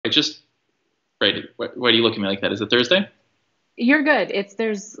just right. Why do you look at me like that? Is it Thursday? You're good.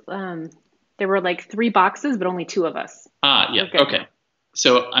 There were like three boxes, but only two of us. Ah, yeah. We're good Okay. now.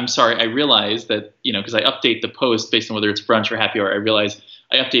 So I'm sorry. I realized that, because I update the post based on whether it's brunch or happy hour. I realized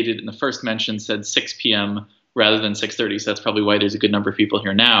I updated in the first mention said 6 p.m. rather than 6:30. So that's probably why there's a good number of people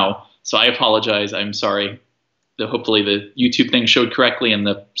here now. So I apologize. I'm sorry. Hopefully the YouTube thing showed correctly and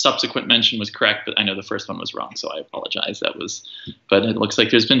the subsequent mention was correct, but I know the first one was wrong. So I apologize. But it looks like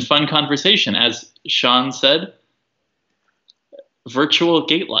there's been fun conversation. As Sean said, virtual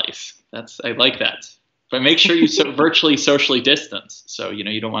gate life. I like that. But make sure you virtually socially distance. So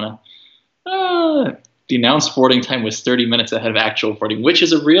you don't want to. The announced boarding time was 30 minutes ahead of actual boarding, which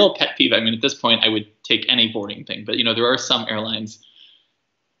is a real pet peeve. I mean, at this point, I would take any boarding thing. But there are some airlines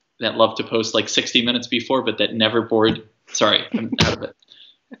that love to post like 60 minutes before, but that never board. Sorry, I'm out of it.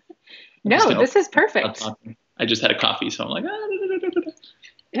 No, this is perfect. I just had a coffee, so I'm like.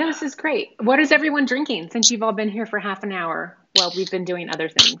 No, this is great. What is everyone drinking since you've all been here for half an hour while we've been doing other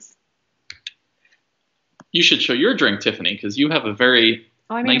things? You should show your drink, Tiffany, because you have a very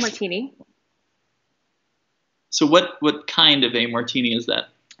I made a martini. So what kind of a martini is that?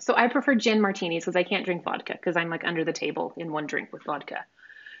 So I prefer gin martinis because I can't drink vodka because I'm like under the table in one drink with vodka.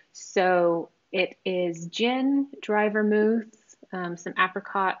 So it is gin, dry vermouth, some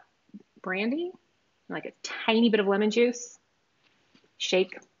apricot brandy, like a tiny bit of lemon juice.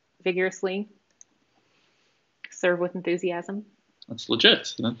 Shake vigorously. Serve with enthusiasm. That's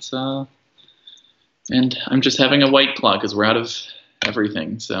legit. And I'm just having a White Claw because we're out of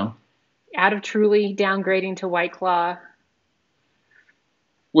everything. So out of Truly, downgrading to White Claw.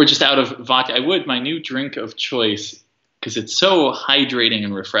 We're just out of vodka. My new drink of choice, because it's so hydrating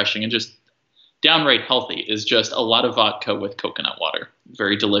and refreshing and just downright healthy, is just a lot of vodka with coconut water.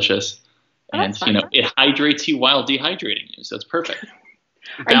 Very delicious. And, it hydrates you while dehydrating you. So it's perfect.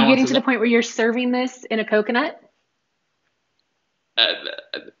 Are you getting to the point where you're serving this in a coconut?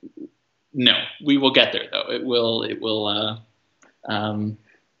 No, we will get there though. It will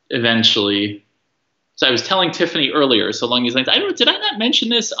eventually. So I was telling Tiffany earlier, so long as did I not mention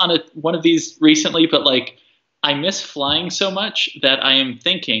this on one of these recently? But like, I miss flying so much that I'm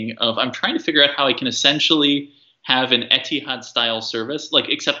trying to figure out how I can essentially have an Etihad style service, like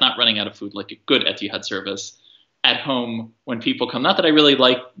except not running out of food, like a good Etihad service at home when people come. Not that I really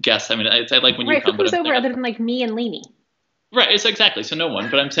like guests. I mean, I like when you come. Who comes over other than like me and Leanie? Right, it's exactly. So no one,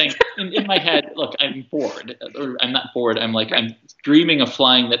 but I'm saying in my head, look, I'm bored. Or I'm not bored. I'm like, I'm dreaming of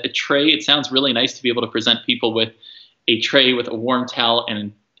flying that a tray. It sounds really nice to be able to present people with a tray with a warm towel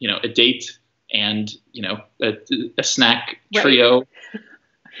and, a date and, a snack trio.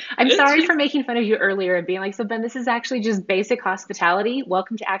 I'm sorry for making fun of you earlier and being like, so Ben, this is actually just basic hospitality.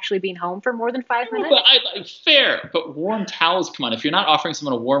 Welcome to actually being home for more than 5 minutes. But fair, but warm towels, come on. If you're not offering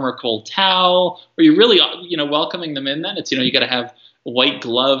someone a warm or cold towel, or you're really, welcoming them in, then it's, you got to have white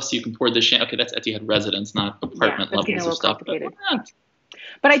gloves so you can pour the champagne. Okay, that's Etihad residence, not apartment levels of stuff.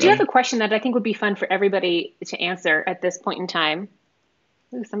 But I do have a question that I think would be fun for everybody to answer at this point in time.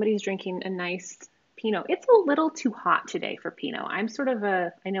 Ooh, somebody's drinking a nice Pinot. It's a little too hot today for Pinot. I'm sort of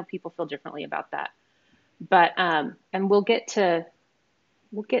I know people feel differently about that, but and we'll get to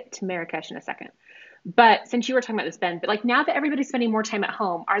Marrakesh in a second. But since you were talking about this, Ben, but like now that everybody's spending more time at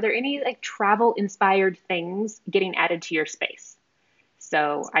home, are there any like travel inspired things getting added to your space?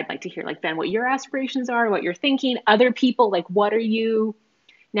 So I'd like to hear like, Ben, what your aspirations are, what you're thinking, other people, like what are you,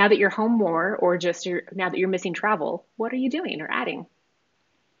 now that you're home more, or just now that you're missing travel, what are you doing or adding?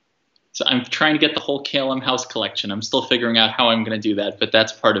 So I'm trying to get the whole KLM house collection. I'm still figuring out how I'm going to do that, but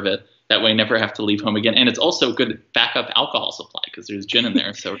that's part of it. That way I never have to leave home again. And it's also good backup alcohol supply because there's gin in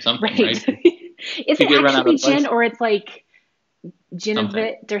there. So something, right? Is it actually gin or it's like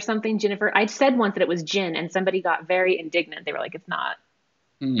Ginevit or something, Jennifer? I said once that it was gin and somebody got very indignant. They were like, it's not.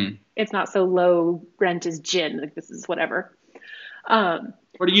 Mm-hmm. It's not so low rent as gin. Like this is whatever. What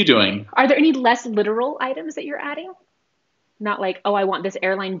are you doing? Are there any less literal items that you're adding? Not like, oh, I want this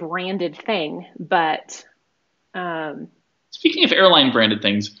airline branded thing, but. Speaking of airline branded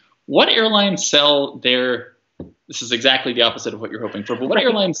things, what airlines sell this is exactly the opposite of what you're hoping for, but what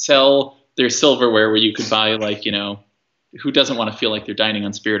airlines sell their silverware where you could buy like, who doesn't want to feel like they're dining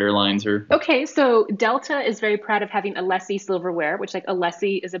on Spirit Airlines or. Okay. So Delta is very proud of having Alessi silverware, which like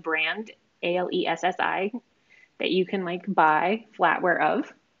Alessi is a brand, Alessi, that you can like buy flatware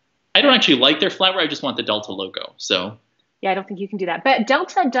of. I don't actually like their flatware. I just want the Delta logo. So. Yeah, I don't think you can do that. But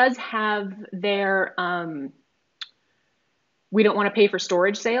Delta does have their we don't want to pay for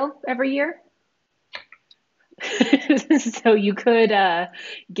storage sale every year. So you could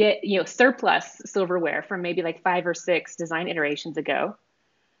get, surplus silverware from maybe like 5 or 6 design iterations ago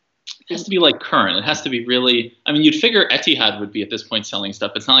It has to be like current. It has to be really. I mean, you'd figure Etihad would be at this point selling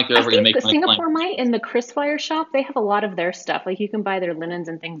stuff. It's not like they're I ever going to think make the money Singapore flying. might in the KrisFlyer shop, they have a lot of their stuff. Like you can buy their linens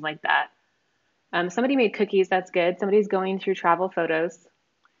and things like that. Somebody made cookies. That's good. Somebody's going through travel photos.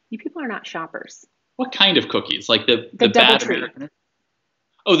 You people are not shoppers. What kind of cookies? Like The the bad DoubleTree. American?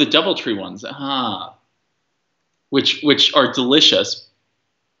 Oh, the DoubleTree ones. Ah, which are delicious,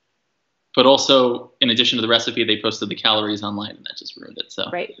 but also in addition to the recipe, they posted the calories online, and that just ruined it. So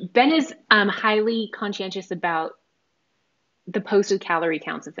Right. Ben is highly conscientious about the posted calorie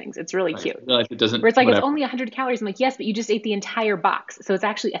counts of things. It's really right. cute. I realize it doesn't. Where it's like it's Whatever. only 100 calories. I'm like, yes, but you just ate the entire box, so it's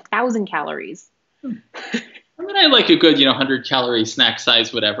actually 1,000 calories. I mean, I like a good, 100-calorie snack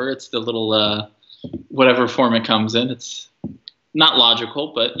size, whatever. It's the little, whatever form it comes in. It's not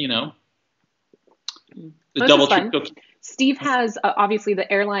logical, but, the This is DoubleTree fun. cookie. Steve has obviously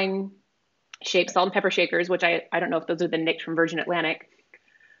the airline shaped salt and pepper shakers, which I don't know if those are the nicked from Virgin Atlantic,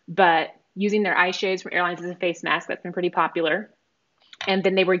 but using their eye shades from airlines as a face mask, that's been pretty popular. And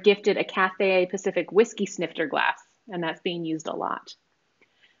then they were gifted a Cathay Pacific whiskey snifter glass, and that's being used a lot.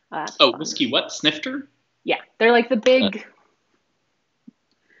 Oh, whiskey what? Snifter? Yeah, they're like the big.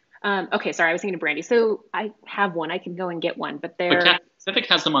 Okay, sorry, I was thinking of brandy. So I have one. I can go and get one, but But they're. Cathay Pacific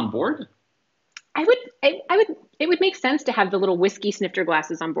has them on board? I would. It would make sense to have the little whiskey snifter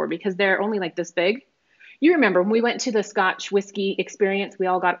glasses on board because they're only like this big. You remember when we went to the Scotch whiskey experience, we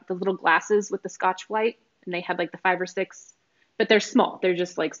all got the little glasses with the Scotch flight, and they had like the 5 or 6, but they're small. They're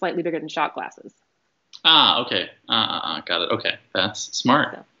just like slightly bigger than shot glasses. Ah, okay. Got it. Okay, that's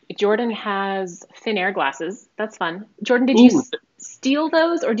smart. So Jordan has thin air glasses. That's fun. Jordan, did you Ooh, steal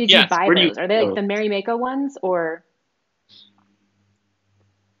those or did you yes. buy Where do you those? Are they get like the those? Mary Mako ones or?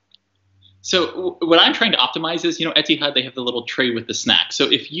 So what I'm trying to optimize is, Etihad, they have the little tray with the snack. So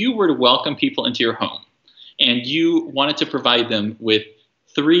if you were to welcome people into your home and you wanted to provide them with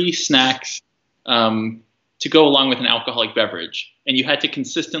 3 snacks to go along with an alcoholic beverage, and you had to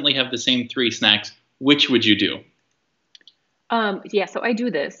consistently have the same 3 snacks, which would you do? Yeah, so I do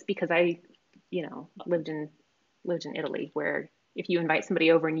this because I, lived in Italy where if you invite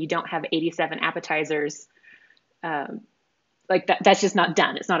somebody over and you don't have 87 appetizers, um, like that's just not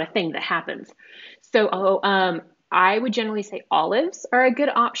done. It's not a thing that happens. So, I would generally say olives are a good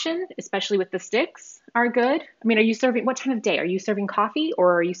option, especially with the sticks are good. I mean, are you serving, what time of day? Are you serving coffee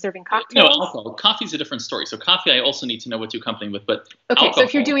or are you serving No, cocktails? alcohol. Coffee's a different story. So coffee, I also need to know what to accompany with, but Okay, so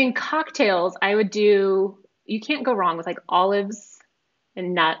if you're alcohol. doing cocktails, you can't go wrong with like olives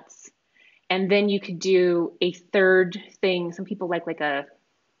and nuts. And then you could do a third thing. Some people like the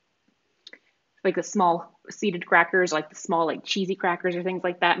small seeded crackers, like the small like cheesy crackers or things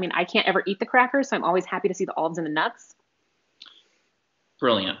like that. I mean, I can't ever eat the crackers, so I'm always happy to see the olives and the nuts.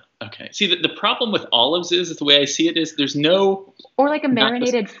 Brilliant. Okay. See, the problem with olives is the way I see it is there's no, Or like a not just,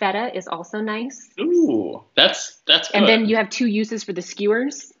 marinated feta is also nice. ooh, that's And then good. you have 2 uses for the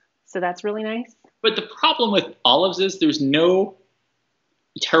skewers, so that's really nice. But the problem with olives is there's no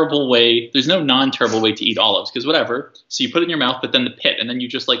non-terrible way to eat olives because whatever. So you put it in your mouth, but then the pit, and then you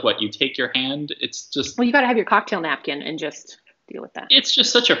just like what? You take your hand. Well, you got to have your cocktail napkin and just deal with that. It's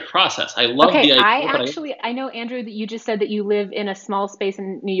just such a process. I love Okay, the I idea, but actually I know Andrew that you just said that you live in a small space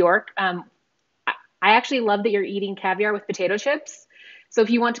in New York. I actually love that you're eating caviar with potato chips. So if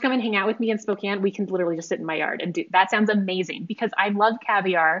you want to come and hang out with me in Spokane, we can literally just sit in my yard and do that. Sounds amazing because I love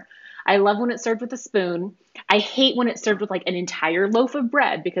caviar. I love when it's served with a spoon. I hate when it's served with like an entire loaf of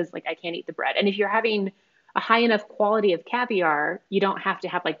bread because like I can't eat the bread. And if you're having a high enough quality of caviar, you don't have to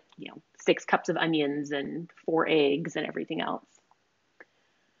have like, 6 cups of onions and 4 eggs and everything else.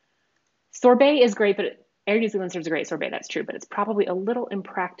 Sorbet is great, but Air New Zealand serves a great sorbet. That's true, but it's probably a little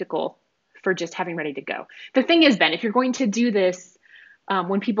impractical for just having ready to go. The thing is, Ben, if you're going to do this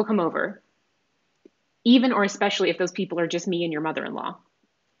when people come over, even or especially if those people are just me and your mother-in-law,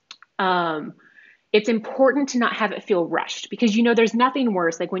 um, it's important to not have it feel rushed because there's nothing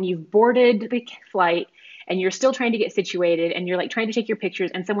worse like when you've boarded the flight and you're still trying to get situated and you're like trying to take your pictures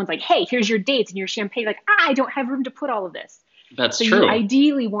and someone's like, hey, here's your dates and your champagne, like, I don't have room to put all of this. that's So you true.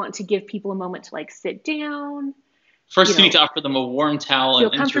 ideally want to give people a moment to like sit down, you First, you need know, to offer them a warm towel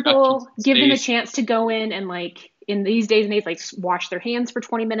feel and introduction to comfortable, the give them a space. chance to go in and like in these days and age, like wash their hands for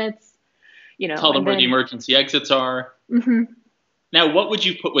 20 minutes, Tell them and where the then, emergency exits are. mhm, Now, what would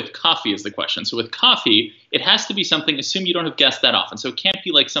you put with coffee is the question. So with coffee, it has to be something, assume you don't have guests that often. So it can't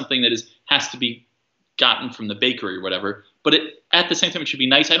be like something that has to be gotten from the bakery or whatever. But at the same time, it should be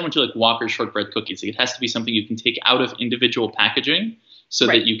nice. I don't want to like Walker's shortbread cookies. Like, it has to be something you can take out of individual packaging so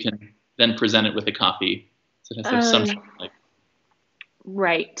right. that you can then present it with a coffee. So it has to have some sort Um, of like,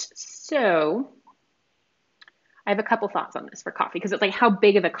 right. So I have a couple thoughts on this for coffee because it's like, how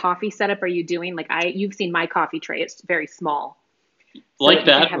big of a coffee setup are you doing? Like you've seen my coffee tray; it's very small, so Like that you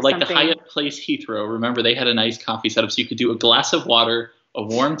can that, or have like the something. Hyatt Place Heathrow. Remember, they had a nice coffee setup, so you could do a glass of water, a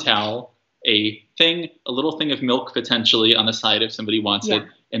warm towel, a little thing of milk potentially on the side if somebody wants Yeah. it,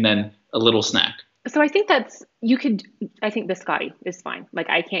 and then a little snack. So I think that's you could. I think biscotti is fine. Like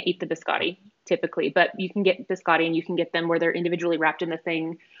I can't eat the biscotti typically, but you can get biscotti and you can get them where they're individually wrapped in the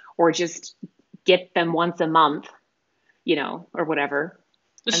thing, or just get them once a month, or whatever,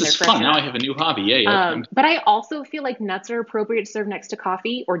 This and they're is fun. Now fresher. I have a new hobby. Yay! Okay. But I also feel like nuts are appropriate to serve next to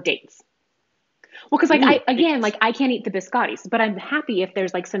coffee or dates. Well, because like Ooh, I again like I can't eat the biscottis, but I'm happy if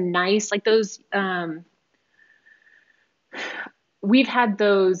there's like some nice like those. We've had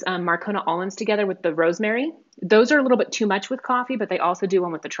those Marcona almonds together with the rosemary. Those are a little bit too much with coffee, but they also do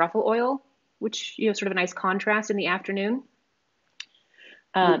one with the truffle oil, which sort of a nice contrast in the afternoon.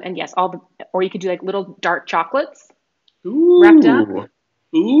 And yes, or you could do like little dark chocolates wrapped up,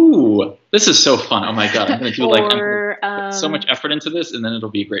 ooh, ooh! This is so fun. Oh my god! I'm gonna or put so much effort into this, and then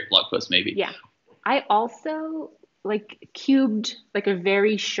it'll be a great blog post maybe. yeah. I also like cubed, like a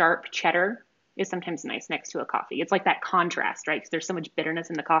very sharp cheddar is sometimes nice next to a coffee. It's like that contrast, right? Because there's so much bitterness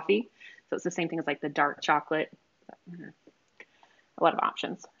in the coffee. So it's the same thing as like the dark chocolate. A lot of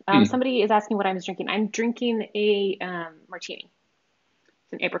options. Hmm. Somebody is asking what I'm drinking. I'm drinking a martini.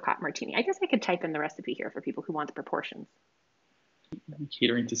 It's an apricot martini. I guess I could type in the recipe here for people who want the proportions.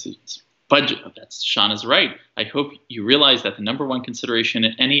 Catering decisions. Budget. Oh, that's Sean is right. I hope you realize that the number one consideration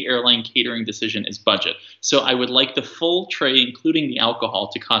in any airline catering decision is budget. So I would like the full tray, including the alcohol,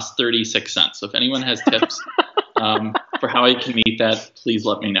 to cost 36 cents. So if anyone has tips for how I can meet that, please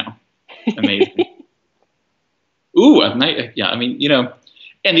let me know. Amazing. Ooh, yeah. I mean,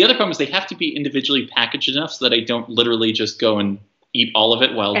 and the other problem is they have to be individually packaged enough so that I don't literally just go and eat all of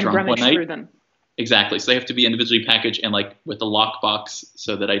it while And drunk one rummage night. through them. Exactly. So they have to be individually packaged and like with a lockbox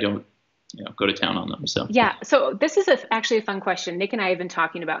so that I don't, go to town on them. So Yeah. So this is actually a fun question. Nick and I have been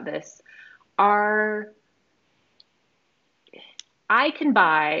talking about this. Are I can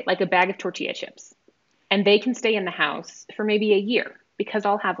buy like a bag of tortilla chips and they can stay in the house for maybe a year because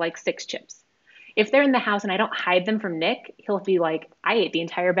I'll have like 6 chips. If they're in the house and I don't hide them from Nick, he'll be like, I ate the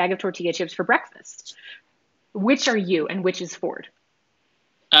entire bag of tortilla chips for breakfast. Which are you and which is Ford?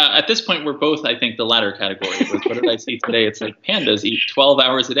 at this point, we're both, I think, the latter category. What did I see today? It's like pandas eat 12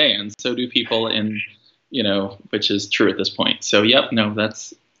 hours a day, and so do people which is true at this point. So, yep, no,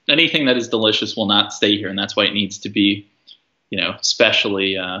 that's anything that is delicious will not stay here, and that's why it needs to be,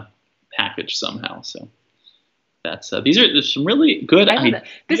 specially packaged somehow. So there's some really good I love ideas. it.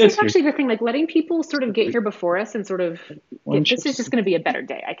 This is actually the thing, like letting people sort of get here before us and sort of this is just going to be a better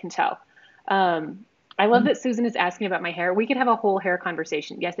day. I can tell. I love that Susan is asking about my hair. We could have a whole hair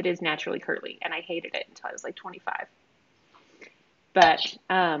conversation. Yes, it is naturally curly, and I hated it until I was like 25. But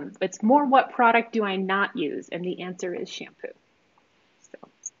it's more what product do I not use? And the answer is shampoo. So,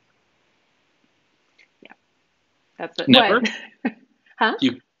 yeah, that's it. Never? What? Huh?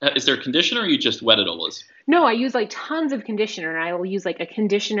 Is there a conditioner or you just wet it always? No, I use like tons of conditioner, and I will use like a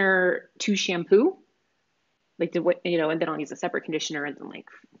conditioner to shampoo, like and then I'll use a separate conditioner and then like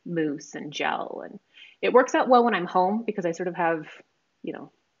mousse and gel, and it works out well when I'm home because I sort of have,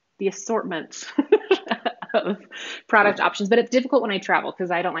 the assortment of product options. But it's difficult when I travel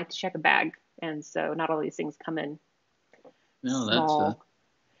because I don't like to check a bag, and so not all these things come in No, small.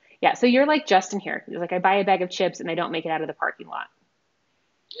 Yeah, so you're like Justin here. You're like I buy a bag of chips and I don't make it out of the parking lot.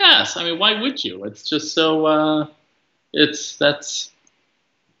 yes. I mean, why would you? It's just so. That's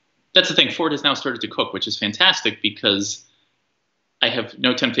the thing. Ford has now started to cook, which is fantastic because I have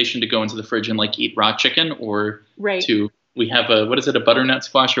no temptation to go into the fridge and like eat raw chicken or Right. we have a butternut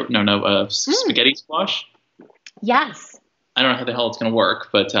squash or spaghetti squash. Yes. I don't know how the hell it's going to work,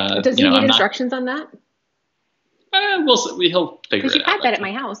 but Does he need instructions on that? He'll figure Because it you've out. had that at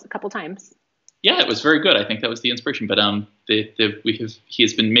my house a couple times. Yeah, it was very good. I think that was the inspiration. But he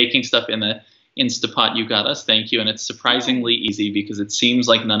has been making stuff in the Instapot you got us. Thank you. And it's surprisingly easy because it seems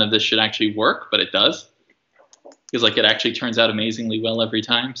like none of this should actually work, but it does. Because like it actually turns out amazingly well every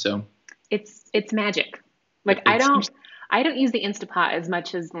time. So it's magic. Like I don't use the Instapot as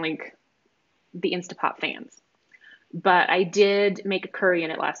much as like the Instapot fans. But I did make a curry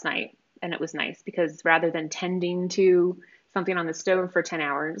in it last night and it was nice because rather than tending to something on the stove for 10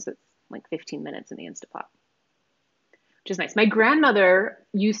 hours, it's like 15 minutes in the Instapot, which is nice. My grandmother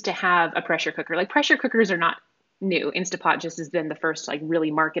used to have a pressure cooker. Like pressure cookers are not new. Instapot just has been the first to like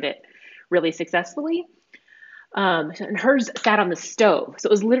really market it really successfully. And hers sat on the stove. So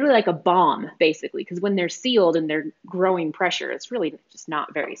it was literally like a bomb basically, because when they're sealed and they're growing pressure, it's really just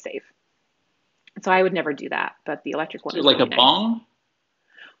not very safe. So I would never do that, but the electric one So is like really a nice. bong?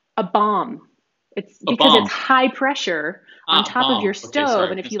 A bomb. It's A because bomb. it's high pressure on Ah, top of your bomb. Okay, stove,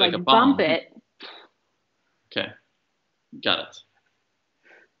 sorry. and if It's you like a like bump bomb. it, Okay, got it.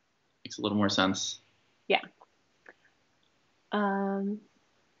 Makes a little more sense. yeah. Um,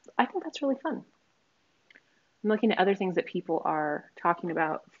 I think that's really fun. I'm looking at other things that people are talking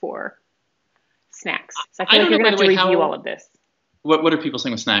about for snacks. So I I feel like don't you're know, by gonna the have to way, review all how of this. what are people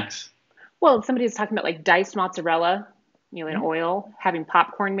saying with snacks? Well, somebody was talking about like diced mozzarella, in Mhm. oil, having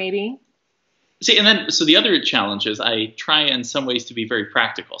popcorn maybe. See, and then so the other challenge is I try in some ways to be very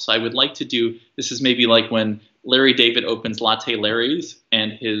practical. So I would like to do this is maybe like when Larry David opens Latte Larry's,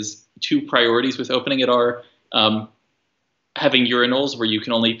 and his two priorities with opening it are having urinals where you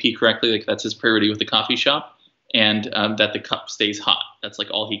can only pee correctly, like that's his priority with the coffee shop, and that the cup stays hot. That's like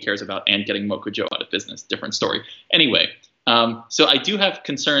all he cares about, and getting Mocha Joe out of business. Different story. Anyway, so I do have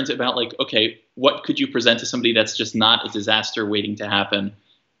concerns about like, okay, what could you present to somebody that's just not a disaster waiting to happen?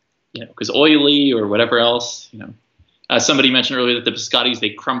 Because oily or whatever else. Somebody mentioned earlier that the biscottis, they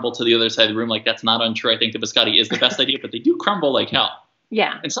crumble to the other side of the room. Like, that's not untrue. I think the biscotti is the best idea, but they do crumble like hell.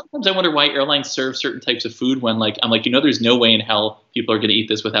 Yeah. And sometimes I wonder why airlines serve certain types of food when, like, I'm like, there's no way in hell people are going to eat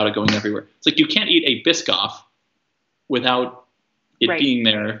this without it going everywhere. It's like you can't eat a Biscoff without it Right. being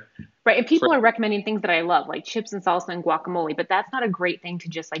there. Right. And people are recommending things that I love, like chips and salsa and guacamole, but that's not a great thing to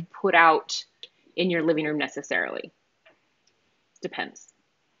just like put out in your living room necessarily. Depends.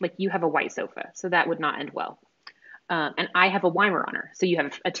 Like you have a white sofa, so that would not end well. And I have a Weimaraner, so you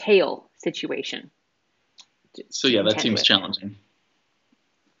have a tail situation. So yeah, that seems challenging.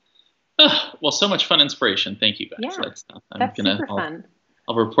 Well, so much fun inspiration. Thank you guys. Yeah, that's super fun.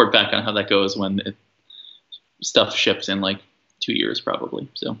 I'll report back on how that goes when stuff ships in like 2 years probably.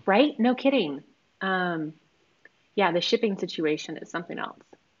 So right, no kidding. Yeah, the shipping situation is something else.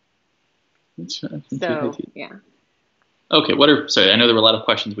 So yeah. Okay, sorry, I know there were a lot of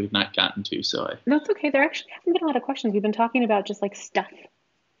questions we've not gotten to, so No, it's okay. There actually haven't been a lot of questions. We've been talking about just like stuff.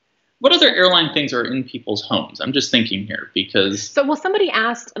 What other airline things are in people's homes? I'm just thinking here because... So, somebody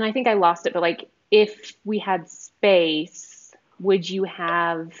asked, and I think I lost it, but like, if we had space, would you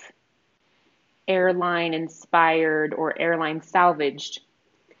have airline inspired or airline salvaged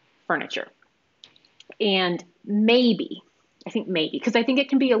furniture? And maybe, because I think it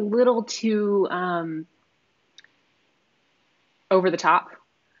can be a little too over the top.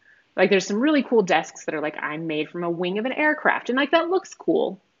 Like, there's some really cool desks that are like, I'm made from a wing of an aircraft, and like that looks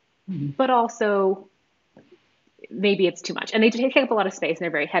cool. But also maybe it's too much. And they take up a lot of space and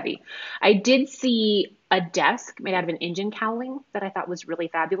they're very heavy. I did see a desk made out of an engine cowling that I thought was really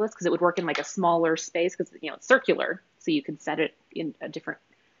fabulous because it would work in like a smaller space because it's circular, so you could set it in different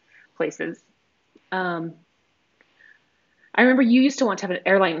places. I remember you used to want to have an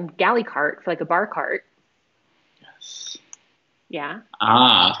airline galley cart for like a bar cart. Yes. Yeah.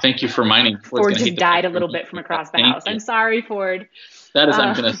 Thank you for reminding. Ford just died a little bit from across the house. I'm sorry, Ford. That is,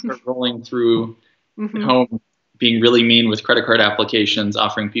 I'm going to start rolling through home, being really mean with credit card applications,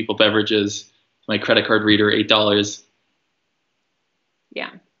 offering people beverages. My credit card reader, $8. Yeah,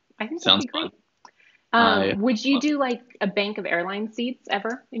 I think sounds that'd be great. Would you do like a bank of airline seats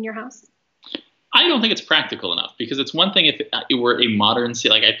ever in your house? I don't think it's practical enough because it's one thing if it were a modern seat,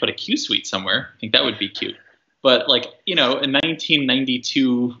 like I'd put a Q suite somewhere. I think that would be cute. But like, a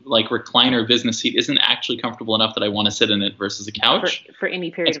 1992 like recliner business seat isn't actually comfortable enough that I want to sit in it versus a couch. For any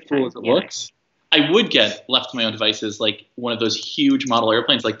period of time. Cool as it looks. I would get, left to my own devices, like one of those huge model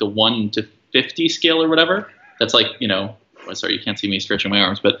airplanes, like the 1 to 50 scale or whatever. That's like, sorry, you can't see me stretching my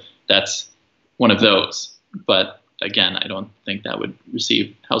arms, but that's one of those. But again, I don't think that would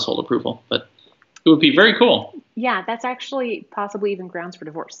receive household approval, but it would be very cool. Yeah, that's actually possibly even grounds for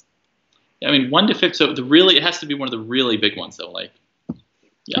divorce. I mean, 1 to 50, so it has to be one of the really big ones, though. Like,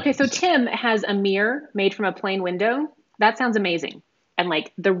 yeah. Okay, so Tim has a mirror made from a plain window. That sounds amazing. And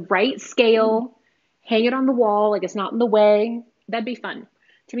like the right scale, hang it on the wall, like it's not in the way. That'd be fun.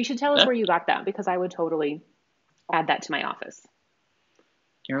 Tim, you should tell us where you got that because I would totally add that to my office.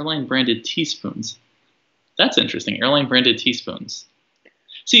 Airline branded teaspoons. That's interesting. Airline branded teaspoons.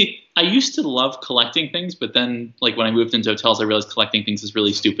 See, I used to love collecting things, but then, like, when I moved into hotels, I realized collecting things is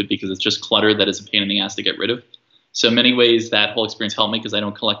really stupid because it's just clutter that is a pain in the ass to get rid of. So in many ways, that whole experience helped me because I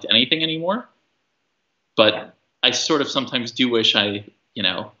don't collect anything anymore. But I sort of sometimes do wish I,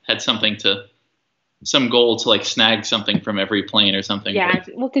 had some goal to, like, snag something from every plane or something. Yeah,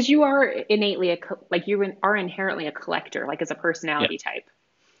 well, because you are innately are inherently a collector, like as a personality type.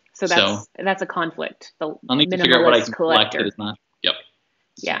 So that's a conflict. I'll need to figure out what I can collect that is not. Yep.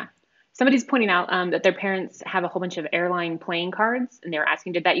 Yeah. Somebody's pointing out that their parents have a whole bunch of airline playing cards, and they were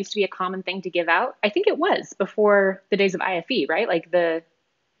asking, did that used to be a common thing to give out? I think it was before the days of IFE, right? Like the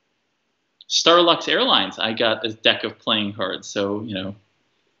Starlux Airlines, I got a deck of playing cards. So,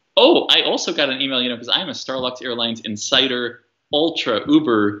 oh, I also got an email, because I'm a Starlux Airlines Insider Ultra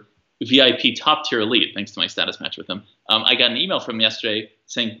Uber VIP top tier elite, thanks to my status match with them. I got an email from them yesterday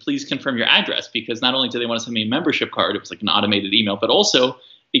saying, please confirm your address, because not only do they want to send me a membership card, it was like an automated email, but also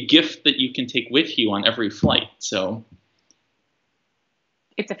a gift that you can take with you on every flight. So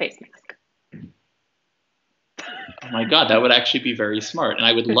it's a face mask. Oh my God, that would actually be very smart. And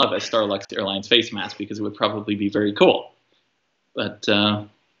I would love a Starlux Airlines face mask because it would probably be very cool. But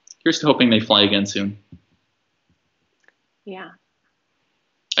here's to hoping they fly again soon. Yeah.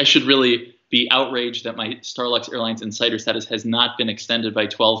 I should really be outraged that my Starlux Airlines insider status has not been extended by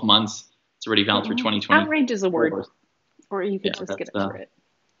 12 months. It's already valid for 2020. Outrage is a word. Or you could just get over it.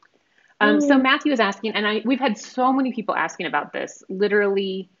 So Matthew is asking, and we've had so many people asking about this,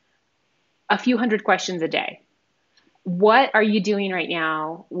 literally a few hundred questions a day. What are you doing right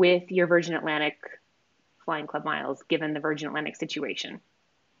now with your Virgin Atlantic Flying Club miles, given the Virgin Atlantic situation?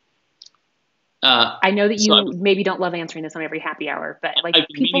 I know that you maybe don't love answering this on every happy hour, but like I've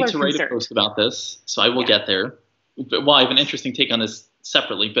been people meaning are to write concerned. a post about this, so I will get there. But, well, I have an interesting take on this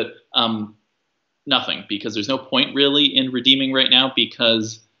separately, but nothing, because there's no point really in redeeming right now,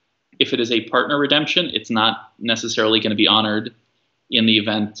 because if it is a partner redemption, it's not necessarily going to be honored in the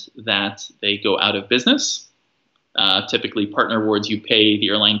event that they go out of business. Typically, partner awards you pay, the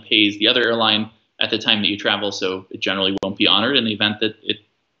airline pays the other airline at the time that you travel, so it generally won't be honored in the event that the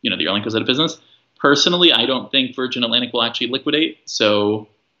airline goes out of business. Personally, I don't think Virgin Atlantic will actually liquidate, so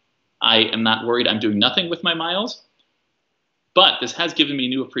I am not worried. I'm doing nothing with my miles. But this has given me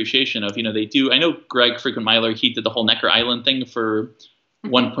new appreciation of, they do. I know Greg, frequent miler, he did the whole Necker Island thing for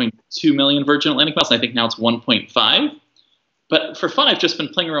 1.2 million Virgin Atlantic miles, and I think now it's 1.5. But for fun, I've just been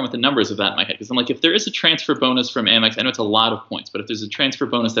playing around with the numbers of that in my head, because I'm like, if there is a transfer bonus from Amex, I know it's a lot of points, but if there's a transfer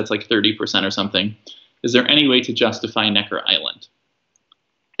bonus that's like 30% or something, is there any way to justify Necker Island?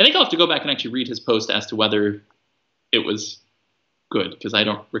 I think I'll have to go back and actually read his post as to whether it was good, because I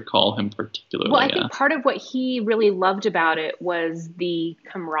don't recall him particularly. Well, I think part of what he really loved about it was the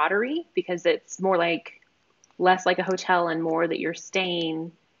camaraderie, because it's more like less like a hotel and more that you're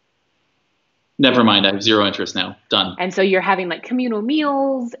staying. Never mind. I have zero interest now. Done. And so you're having like communal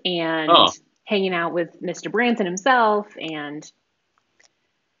meals and hanging out with Mr. Branson himself. And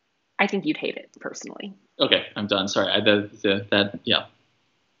I think you'd hate it personally. Okay, I'm done. Sorry. Yeah.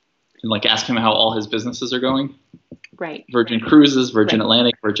 And like ask him how all his businesses are going. Right. Virgin Cruises, Virgin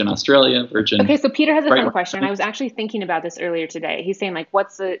Atlantic, Virgin Australia, Virgin. Okay, so Peter has a fun question. And I was actually thinking about this earlier today. He's saying like,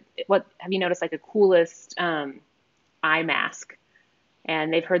 what have you noticed like the coolest eye mask?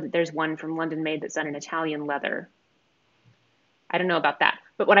 And they've heard that there's one from London Made that's done in Italian leather. I don't know about that.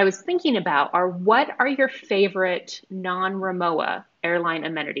 But what I was thinking about what are your favorite non-Rimowa airline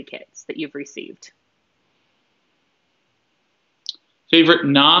amenity kits that you've received? Favorite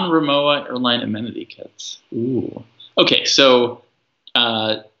non-Rimowa airline amenity kits? Ooh. Okay, so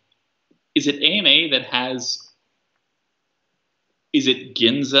is it ANA that has, is it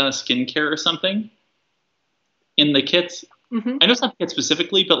Ginza skincare or something in the kits? Mm-hmm. I know it's not the kit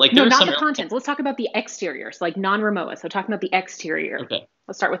specifically, but like no, not the contents. Let's talk about the exterior. So like non-Rimowa. So talking about the exterior. Okay.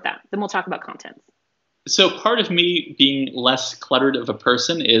 Let's start with that. Then we'll talk about contents. So part of me being less cluttered of a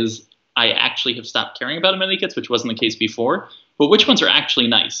person is I actually have stopped caring about amenity kits, which wasn't the case before. But which ones are actually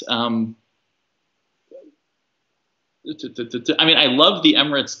nice? I mean, I love the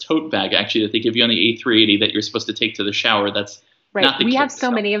Emirates tote bag actually that they give you on the A380 that you're supposed to take to the shower. That's right. Not the we have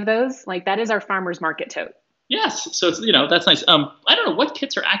so many of those. Like that is our farmer's market tote. Yes, so it's that's nice. I don't know what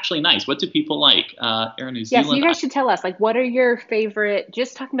kits are actually nice. What do people like? Air New Zealand. Yes, you guys should tell us. Like, what are your favorite?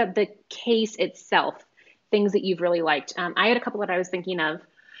 Just talking about the case itself, things that you've really liked. I had a couple that I was thinking of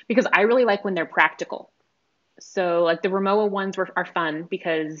because I really like when they're practical. So, like the Rimowa ones are fun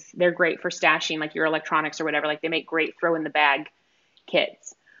because they're great for stashing, like your electronics or whatever. Like they make great throw in the bag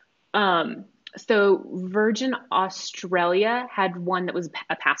kits. So Virgin Australia had one that was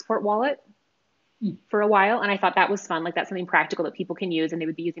a passport wallet for a while. And I thought that was fun. Like that's something practical that people can use and they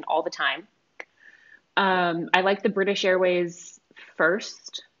would be using all the time. I like the British Airways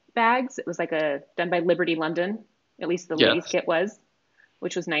first bags. It was like done by Liberty London. At least the ladies kit was,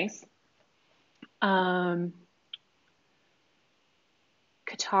 which was nice. Qatar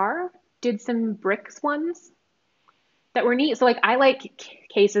did some bricks ones that were neat. So like I like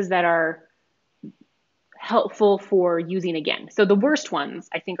cases that are helpful for using again. So the worst ones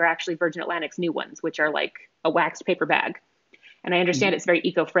I think are actually Virgin Atlantic's new ones, which are like a waxed paper bag. And I understand it's very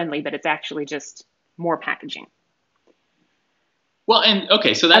eco-friendly, but it's actually just more packaging. Well, and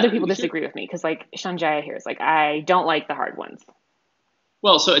okay, so that other people disagree with me because like Shanjaya here is like, I don't like the hard ones.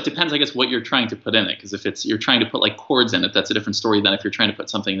 Well, so it depends, I guess, what you're trying to put in it. Because if you're trying to put like cords in it, that's a different story than if you're trying to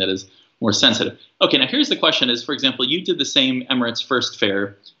put something that is more sensitive. Okay, now here's the question: is, for example, you did the same Emirates First Fair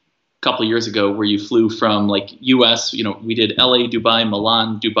a couple of years ago, where you flew from like U.S. We did L.A., Dubai,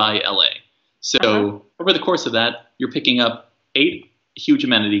 Milan, Dubai, L.A. So over the course of that, you're picking up 8 huge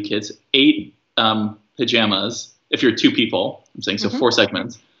amenity kits, 8 pajamas. If you're 2 people, I'm saying, so 4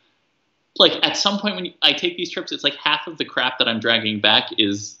 segments. Like at some point when I take these trips, it's like half of the crap that I'm dragging back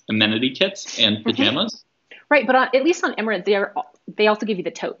is amenity kits and pajamas. Right, but at least on Emirates, they also give you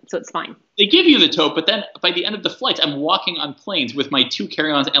the tote, so it's fine. They give you the tote, but then by the end of the flights, I'm walking on planes with my 2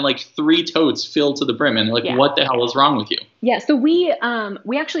 carry-ons and like 3 totes filled to the brim, and like, what the hell is wrong with you? Yeah, so we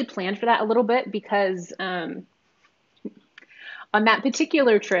actually planned for that a little bit because on that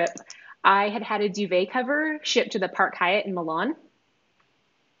particular trip, I had a duvet cover shipped to the Park Hyatt in Milan.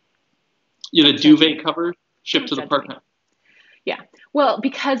 You had a duvet cover shipped to the Park Hyatt? Yeah. Well,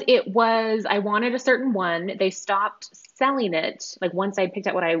 because I wanted a certain one. They stopped selling it, like once I picked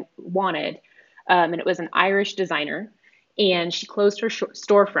out what I wanted. And it was an Irish designer. And she closed her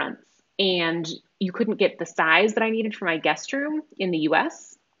storefronts. And you couldn't get the size that I needed for my guest room in the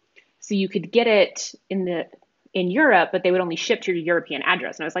US. So you could get it in Europe, but they would only ship to your European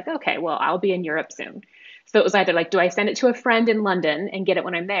address. And I was like, okay, well, I'll be in Europe soon. So it was either like, do I send it to a friend in London and get it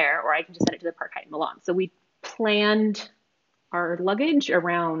when I'm there, or I can just send it to the Park Hyatt in Milan. So we planned our luggage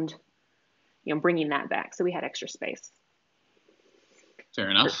around, bringing that back. So we had extra space. Fair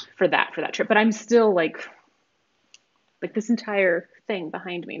enough. For that trip. But I'm still like this entire thing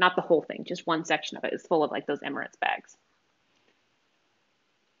behind me, not the whole thing, just one section of it is full of like those Emirates bags.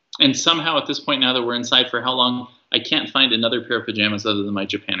 And somehow at this point, now that we're inside for how long, I can't find another pair of pajamas other than my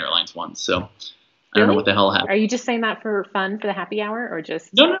Japan Airlines ones. So I don't know what the hell happened. Are you just saying that for fun, for the happy hour, or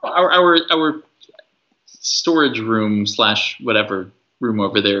just? No. Our storage room / whatever room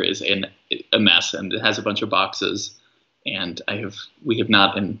over there is a mess, and it has a bunch of boxes. And we have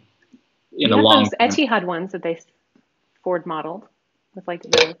not in a long. Those Etihad ones that they Ford modeled with like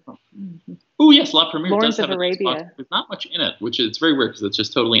the. Oh yes, La Premiere Lawrence does have of Arabia. There's not much in it, which is very weird because it's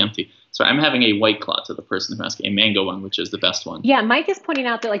just totally empty. So I'm having a White Claw to the person who asked, a mango one, which is the best one. Yeah, Mike is pointing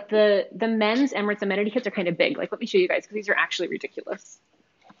out that like the men's Emirates amenity kits are kind of big. Like, let me show you guys because these are actually ridiculous.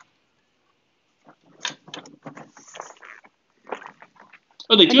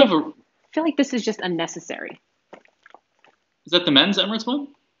 Oh, they do have a. I feel like this is just unnecessary. Is that the men's Emirates one?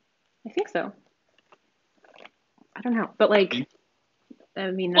 I think so. I don't know, but like,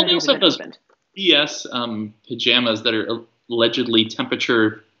 I mean, they also have those BS pajamas that are allegedly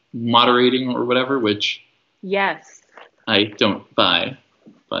temperature moderating or whatever, which yes, I don't buy.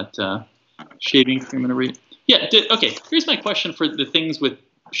 But shaving cream and a okay. Here's my question for the things with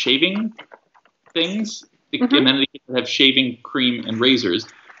shaving things. The amenity kits that have shaving cream and razors.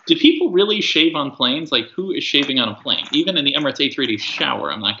 Do people really shave on planes? Like, who is shaving on a plane? Even in the Emirates A380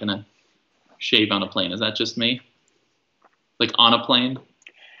 shower, I'm not going to shave on a plane. Is that just me? Like, on a plane?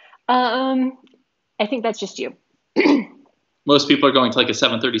 I think that's just you. Most people are going to like a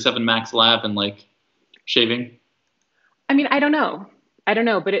 737 MAX lab and like shaving? I mean, I don't know,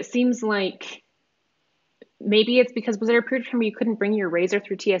 but it seems like maybe it's because was there a period of time where you couldn't bring your razor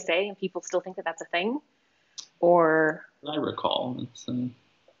through TSA and people still think that that's a thing? Or I recall. It's,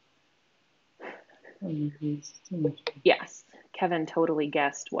 yes, Kevin totally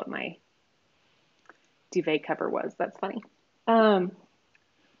guessed what my duvet cover was. That's funny. I'd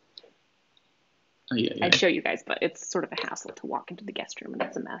show you guys, but it's sort of a hassle to walk into the guest room, and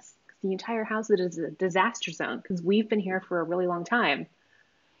it's a mess. The entire house is a disaster zone because we've been here for a really long time,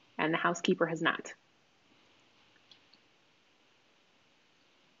 and the housekeeper has not.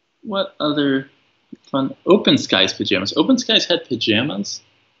 What other fun? Open Skies pajamas. Open Skies had pajamas?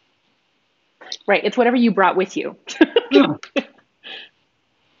 Right. It's whatever you brought with you. Yeah.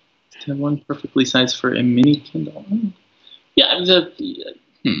 Have one perfectly sized for a mini Kindle. Yeah.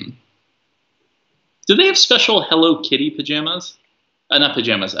 Do they have special Hello Kitty pajamas? Not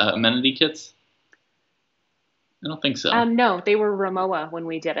pajamas, amenity kits? I don't think so. No, they were Rimowa when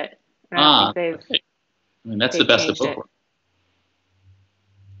we did it. Okay. I mean, that's the best of both worlds.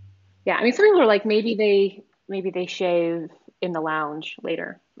 Yeah, I mean, some people are like, maybe they shave in the lounge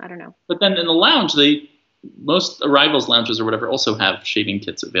later. I don't know. But then in the lounge, most arrivals lounges or whatever also have shaving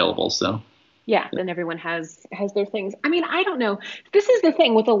kits available. So yeah, then everyone has their things. I mean, I don't know. This is the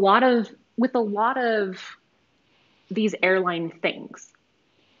thing with a lot of these airline things.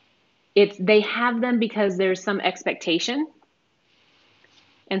 They have them because there's some expectation,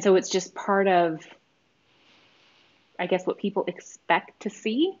 And so it's just part of, I guess, what people expect to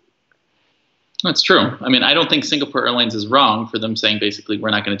see. That's true. I mean, I don't think Singapore Airlines is wrong for them saying basically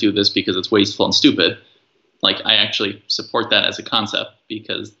we're not going to do this because it's wasteful and stupid. Like, I actually support that as a concept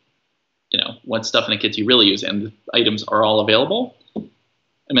because, what stuff in a kit do you really use? And the items are all available.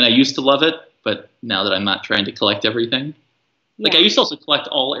 I mean, I used to love it, but now that I'm not trying to collect everything. Yeah. Like, I used to also collect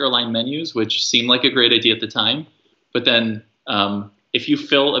all airline menus, which seemed like a great idea at the time. But then if you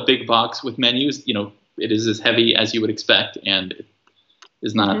fill a big box with menus, it is as heavy as you would expect, and it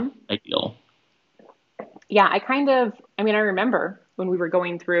is not ideal. Yeah, I remember when we were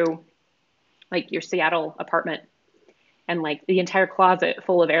going through like your Seattle apartment and like the entire closet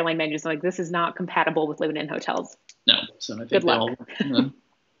full of airline menus. Like, this is not compatible with living in hotels. No, so I think good luck.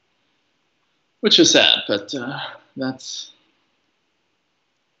 Which is sad, but that's.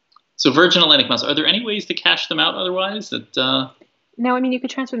 So Virgin Atlantic Miles, are there any ways to cash them out otherwise? No, I mean, you could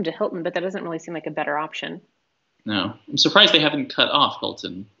transfer them to Hilton, but that doesn't really seem like a better option. No, I'm surprised they haven't cut off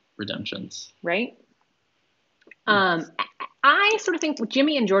Hilton redemptions. Right. I sort of think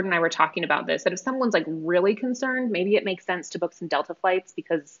Jimmy and Jordan and I were talking about this, that if someone's like really concerned, maybe it makes sense to book some Delta flights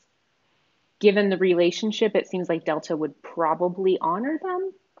because given the relationship, it seems like Delta would probably honor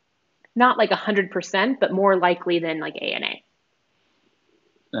them. Not like 100%, but more likely than like ANA.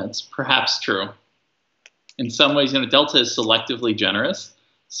 That's perhaps true. In some ways, Delta is selectively generous.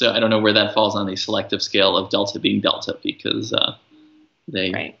 So I don't know where that falls on the selective scale of Delta being Delta because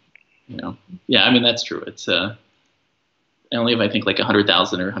they, right. Yeah, I mean, that's true. It's I only have, I think, like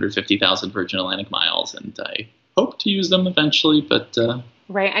 100,000 or 150,000 Virgin Atlantic miles, and I hope to use them eventually, but...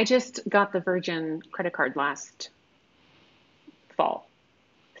 Right, I just got the Virgin credit card last fall,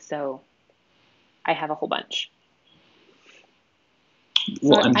 so I have a whole bunch.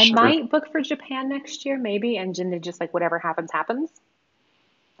 Well, so I might book for Japan next year, maybe, and then just like whatever happens, happens.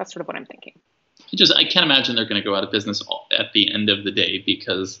 That's sort of what I'm thinking. I can't imagine they're going to go out of business at the end of the day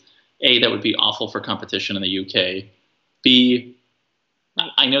because, A, that would be awful for competition in the UK. B,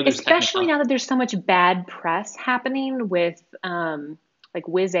 I know there's especially now that there's so much bad press happening with like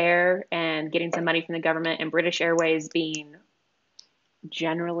Wizz Air and getting some money from the government and British Airways being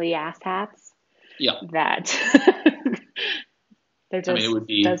generally asshats. Yeah. That there just it would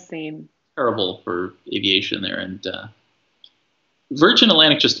be does seem terrible for aviation there. And Virgin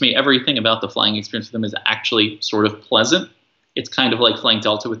Atlantic, just to me, everything about the flying experience for them is actually sort of pleasant. It's kind of like flying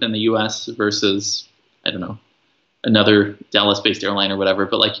Delta within the US versus, I don't know, another Dallas-based airline or whatever,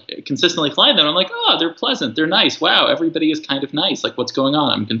 but like consistently flying them, I'm like, oh, they're pleasant, they're nice. Wow, everybody is kind of nice. Like, what's going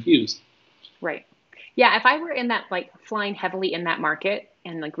on? I'm confused. Right. Yeah, if I were in that, like, flying heavily in that market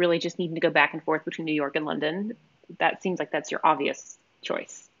and like really just needing to go back and forth between New York and London, that seems like that's your obvious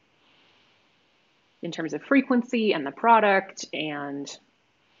choice in terms of frequency and the product, and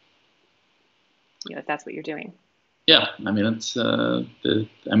if that's what you're doing. Yeah, I mean, it's then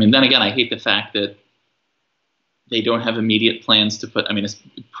again, I hate the fact that they don't have immediate plans to put,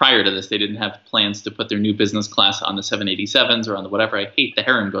 prior to this, they didn't have plans to put their new business class on the 787s or on the whatever. I hate the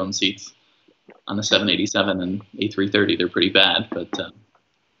herringbone seats on the 787 and A330. They're pretty bad, but the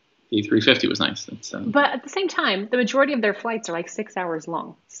A350 was nice. But at the same time, the majority of their flights are like 6 hours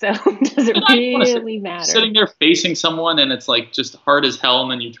long. So does it really matter? Sitting there facing someone and it's like just hard as hell,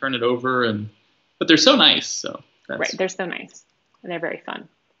 and then you turn it over, but they're so nice. So right, they're so nice and they're very fun.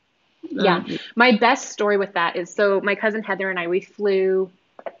 Yeah. My best story with that is, so my cousin Heather and I, we flew,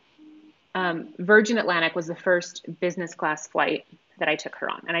 Virgin Atlantic was the first business class flight that I took her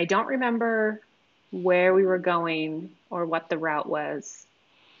on. And I don't remember where we were going or what the route was.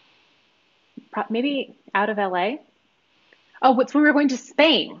 Maybe out of LA. Oh, we were going to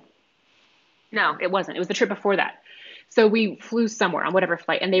Spain. No, it wasn't. It was the trip before that. So we flew somewhere on whatever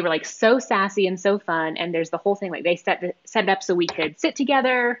flight, and they were like so sassy and so fun. And there's the whole thing, like they set it up so we could sit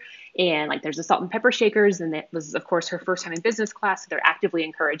together, and like there's the salt and pepper shakers. And it was, of course, her first time in business class. So they're actively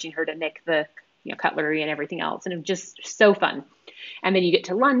encouraging her to nick the cutlery and everything else. And it was just so fun. And then you get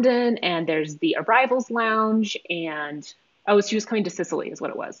to London, and there's the arrivals lounge, and she was coming to Sicily is what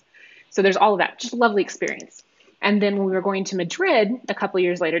it was. So there's all of that, just a lovely experience. And then when we were going to Madrid a couple of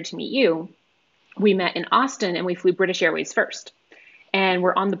years later to meet you, we met in Austin, and we flew British Airways first. And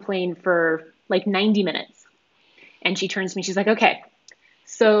we're on the plane for like 90 minutes. And she turns to me, she's like, okay,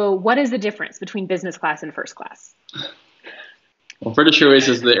 so what is the difference between business class and first class? Well, British Airways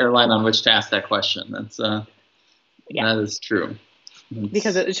is the airline on which to ask that question. That is true.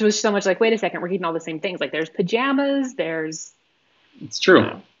 Because it was so much like, wait a second, we're eating all the same things. Like there's pajamas, It's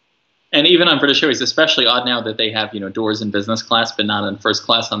true. And even on British Airways, especially odd now that they have, doors in business class, but not in first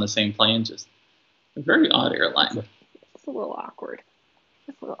class on the same plane. Just a very odd airline. It's a little awkward.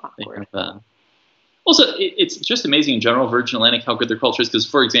 That's a little They awkward. have, also, it's just amazing in general, Virgin Atlantic, how good their culture is. Because,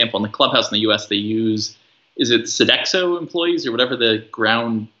 for example, in the clubhouse in the U.S., they use, is it Sodexo employees or whatever the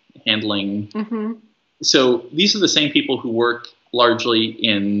ground handling. Mm-hmm. So these are the same people who work largely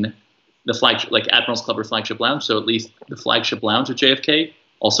in the flagship, like Admiral's Club or Flagship Lounge. So at least the Flagship Lounge at JFK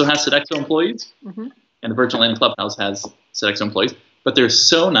also has Sodexo employees. Mm-hmm. And the Virgin Atlantic Clubhouse has Sodexo employees. But they're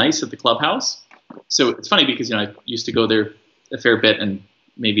so nice at the clubhouse. So it's funny because, I used to go there a fair bit and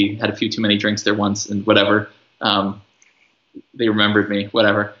maybe had a few too many drinks there once and whatever. They remembered me,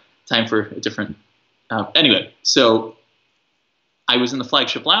 whatever. Time for a different... anyway, so I was in the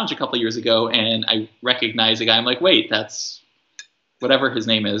Flagship Lounge a couple of years ago, and I recognized a guy. I'm like, wait, that's whatever his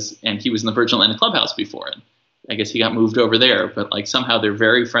name is, and he was in the Virgin Atlantic Clubhouse before. And I guess he got moved over there, but like somehow they're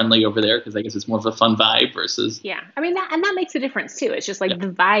very friendly over there because I guess it's more of a fun vibe versus... Yeah, I mean, that makes a difference too. It's just like the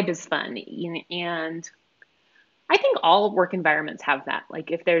vibe is fun, and I think all work environments have that.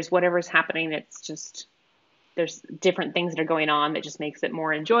 Like if there's whatever's happening, it's just there's different things that are going on that just makes it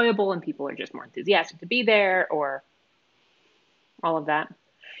more enjoyable, and people are just more enthusiastic to be there, or all of that.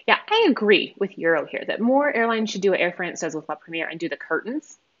 Yeah, I agree with Euro here that more airlines should do what Air France does with La Première and do the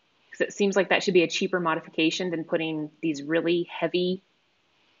curtains, because it seems like that should be a cheaper modification than putting these really heavy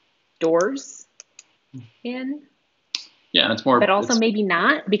doors in. Yeah, and it's more... But also maybe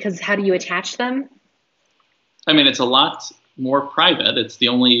not, because how do you attach them? I mean, it's a lot more private. It's the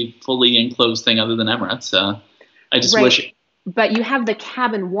only fully enclosed thing other than Emirates. I just wish... But you have the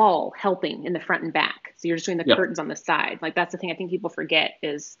cabin wall helping in the front and back. So you're just doing the curtains on the side. Like that's the thing I think people forget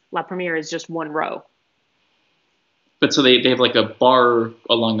is La Première is just one row. But so they have like a bar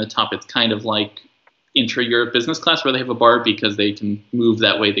along the top. It's kind of like intra-Europe business class where they have a bar because they can move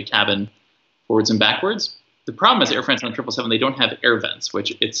that way the cabin forwards and backwards. The problem is Air France on 777, they don't have air vents,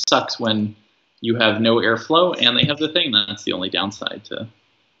 which it sucks when you have no airflow and they have the thing. That's the only downside to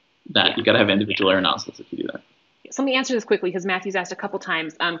that. Yeah. You got to have individual air nozzles if you do that. So let me answer this quickly because Matthew's asked a couple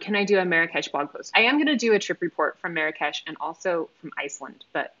times, can I do a Marrakesh blog post? I am going to do a trip report from Marrakesh and also from Iceland,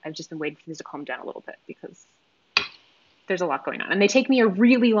 but I've just been waiting for things to calm down a little bit because there's a lot going on. And they take me a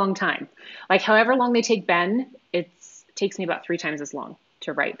really long time. Like however long they take Ben, it takes me about 3 times as long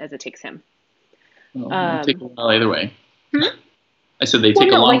to write as it takes him. Well, it take a while either way. I said they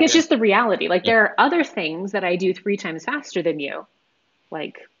take a long like it's just the reality. Like there are other things that I do 3 times faster than you,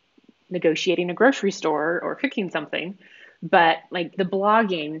 like negotiating a grocery store or cooking something, but like the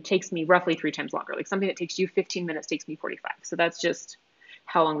blogging takes me roughly 3 times longer. Like something that takes you 15 minutes takes me 45. So that's just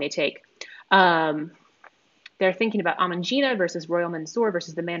how long they take. They're thinking about Amangina versus Royal Mansour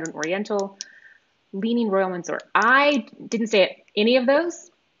versus the Mandarin Oriental, leaning Royal Mansour. I didn't say any of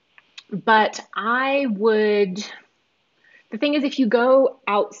those, but I would, the thing is if you go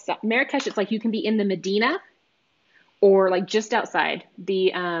outside Marrakesh, it's like you can be in the Medina or like just outside.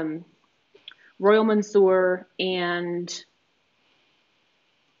 The Royal Mansour and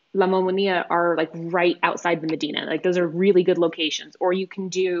La Momonia are like right outside the Medina. Like those are really good locations. Or you can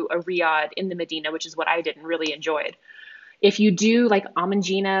do a Riyadh in the Medina, which is what I did and really enjoyed. If you do like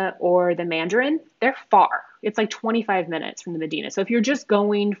Amangina or the Mandarin, they're far. It's like 25 minutes from the Medina. So if you're just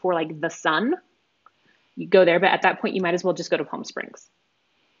going for like the sun, you go there. But at that point, you might as well just go to Palm Springs.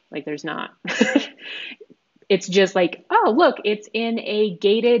 Like there's not... It's just like, oh, look, it's in a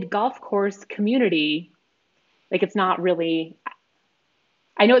gated golf course community. Like it's not really,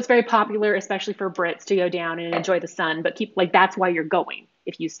 I know it's very popular, especially for Brits to go down and enjoy the sun, but that's why you're going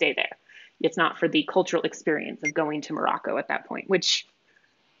if you stay there. It's not for the cultural experience of going to Morocco at that point, which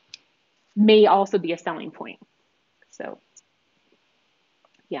may also be a selling point. So,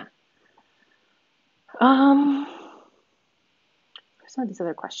 yeah. Some of these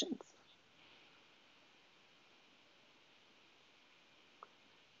other questions.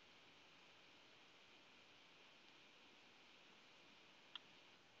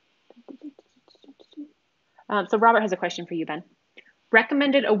 So Robert has a question for you, Ben.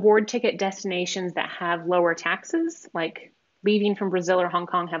 Recommended award ticket destinations that have lower taxes, like leaving from Brazil or Hong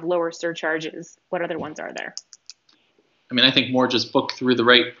Kong have lower surcharges. What other ones are there? I mean, I think more just book through the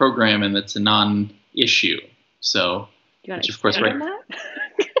right program and it's a non-issue. So, do you want to expand on that?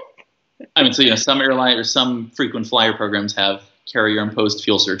 I mean, so, some airline or some frequent flyer programs have carrier-imposed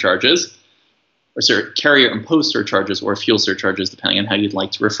fuel surcharges, or carrier-imposed surcharges or fuel surcharges, depending on how you'd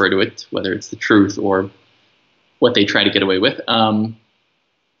like to refer to it, whether it's the truth or what they try to get away with.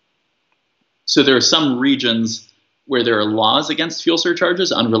 So there are some regions where there are laws against fuel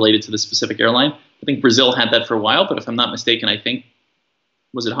surcharges unrelated to the specific airline. I think Brazil had that for a while, but if I'm not mistaken, I think,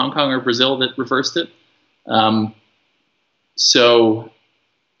 was it Hong Kong or Brazil that reversed it? So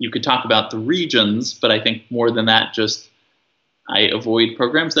you could talk about the regions, but I think more than that, just I avoid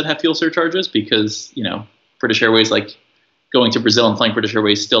programs that have fuel surcharges because, British Airways, like going to Brazil and flying British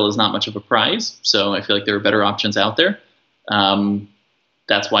Airways still is not much of a prize. So I feel like there are better options out there.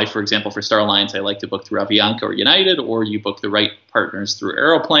 That's why, for example, for Star Alliance, I like to book through Avianca or United, or you book the right partners through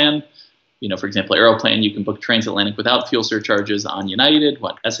Aeroplan. For example, Aeroplan, you can book transatlantic without fuel surcharges on United,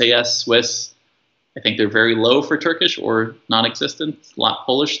 SAS, Swiss. I think they're very low for Turkish or non-existent. A lot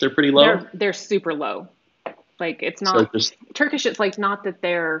Polish, they're pretty low. They're super low. Like it's not Turkish. It's like not that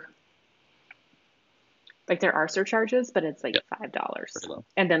they're like there are surcharges, but it's like $5.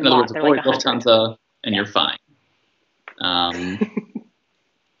 And then in other words, they're like Lufthansa, and you're fine.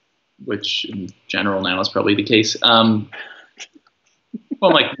 Which in general now is probably the case. Well,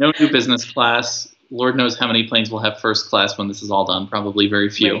 like no new business class. Lord knows how many planes will have first class when this is all done. Probably very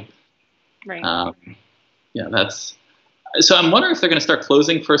few. Right. Yeah, that's. So I'm wondering if they're going to start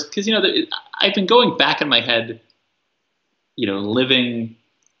closing first, because I've been going back in my head, living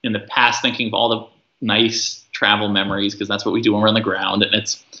in the past, thinking of all the nice travel memories, because that's what we do when we're on the ground, and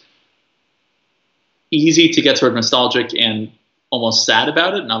it's easy to get sort of nostalgic and almost sad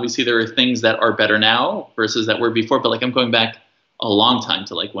about it. And obviously there are things that are better now versus that were before, but like I'm going back a long time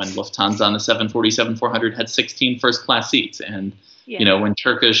to like when Lufthansa on the 747-400 had 16 first class seats, and when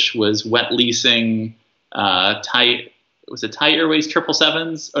Turkish was wet leasing Thai Airways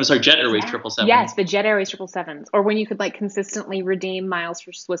 777s? Oh, sorry, Jet Airways 777s. Yes, the Jet Airways 777s. Or when you could like consistently redeem miles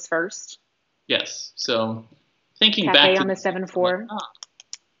for Swiss First. Yes. So thinking Cathay back to on the 74.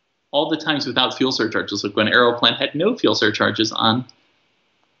 All the times without fuel surcharges, like when Aeroplan had no fuel surcharges on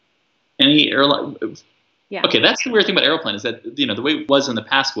any airline. Yeah. Okay, that's the weird thing about Aeroplan is that the way it was in the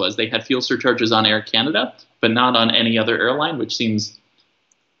past was they had fuel surcharges on Air Canada, but not on any other airline, which seems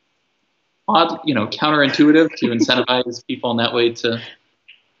odd, counterintuitive to incentivize people in that way to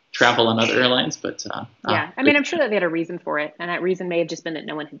travel on other airlines. But I'm sure that they had a reason for it, and that reason may have just been that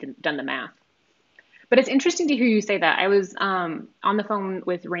no one had done the math. But it's interesting to hear you say that. I was on the phone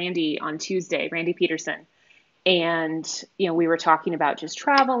with Randy on Tuesday, Randy Peterson, and we were talking about just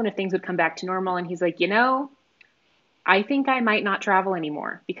travel and if things would come back to normal. And he's like, I think I might not travel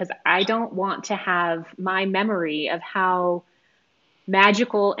anymore because I don't want to have my memory of how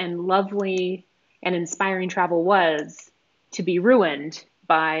magical and lovely and inspiring travel was to be ruined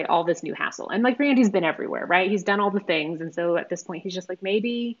by all this new hassle. And like Randy's been everywhere, right? He's done all the things. And so at this point, he's just like,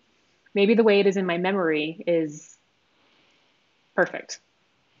 maybe the way it is in my memory is perfect.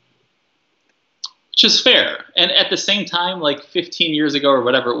 Which is fair. And at the same time, like 15 years ago or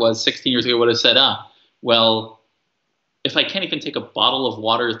whatever it was, 16 years ago, I would have said, well, if I can't even take a bottle of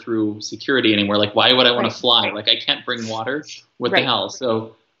water through security anymore, like why would I want to fly? Like I can't bring water. What the hell?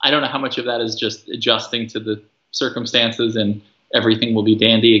 So I don't know how much of that is just adjusting to the circumstances and everything will be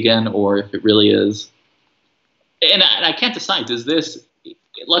dandy again, or if it really is. And I can't decide. Does this,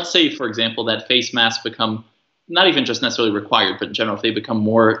 let's say, for example, that face masks become not even just necessarily required, but in general, if they become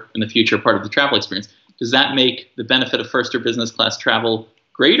more in the future part of the travel experience, does that make the benefit of first or business class travel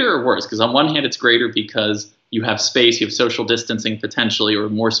greater or worse? Because on one hand, it's greater because you have space, you have social distancing potentially, or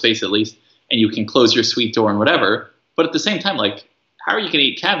more space at least, and you can close your suite door and whatever. But at the same time, like, how are you going to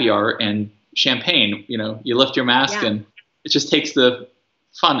eat caviar and champagne? You lift your mask and it just takes the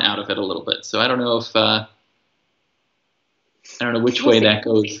fun out of it a little bit. So I don't know if, I don't know which way that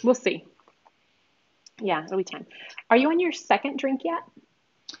goes. We'll see. Yeah, it'll be time. Are you on your second drink yet?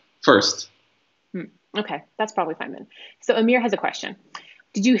 First. Okay, that's probably fine then. So Amir has a question.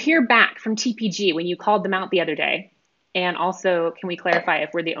 Did you hear back from TPG when you called them out the other day? And also, can we clarify if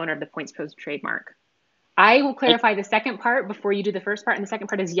we're the owner of the Points Post trademark? I will clarify the second part before you do the first part. And the second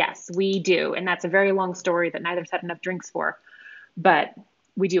part is yes, we do. And that's a very long story that neither of us had enough drinks for. But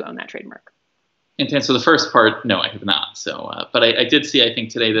we do own that trademark. And so the first part, no, I have not. So, but I did see, I think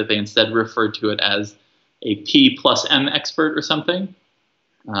today that they instead referred to it as a P+M expert or something.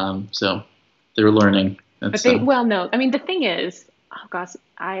 So they're learning. No. I mean, the thing is, oh gosh,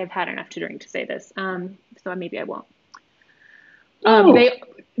 I have had enough to drink to say this. So maybe I won't.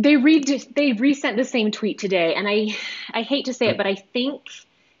 They resent the same tweet today, and I hate to say it, but I think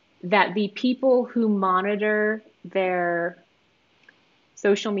that the people who monitor their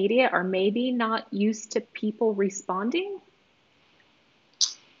social media are maybe not used to people responding.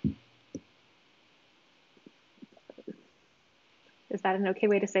 Is that an okay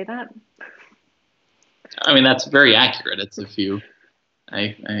way to say that? I mean, that's very accurate. It's a few.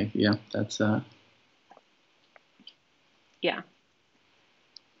 That's. Yeah.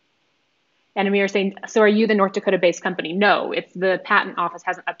 And Amir is saying, so are you the North Dakota-based company? No, it's the patent office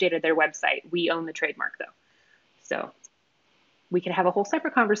hasn't updated their website. We own the trademark, though. So we could have a whole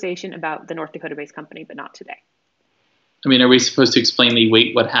separate conversation about the North Dakota-based company, but not today. I mean, are we supposed to explain the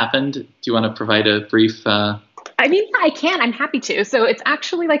wait, what happened? Do you want to provide a brief? I mean, I can. I'm happy to. So it's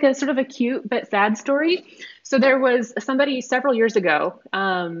actually like a sort of a cute but sad story. So there was somebody several years ago,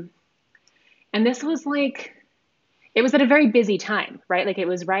 and this was like, it was at a very busy time, right? Like it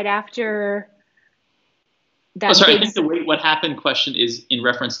was right after Oh, that sorry. I big. think the wait, what happened question is in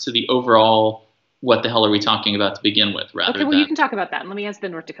reference to the overall. What the hell are we talking about to begin with, rather Okay, well, you than? can talk about that. Let me answer the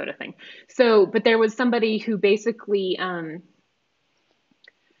North Dakota thing. So, but there was somebody who basically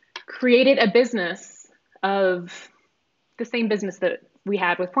created a business of the same business that we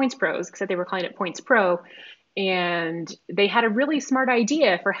had with Points Pros, except they were calling it Points Pro. And they had a really smart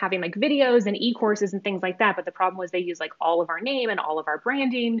idea for having like videos and e-courses and things like that. But the problem was they used like all of our name and all of our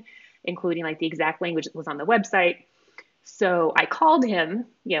branding, including like the exact language that was on the website. So I called him,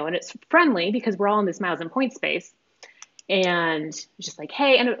 and it's friendly because we're all in this miles and points space. And just like,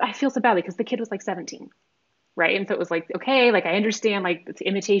 hey, and I feel so badly because the kid was like 17, right? And so it was like, okay, like I understand, like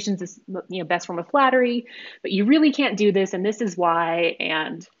imitations is best form of flattery, but you really can't do this, and this is why,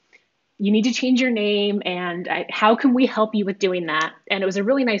 and you need to change your name, and how can we help you with doing that? And it was a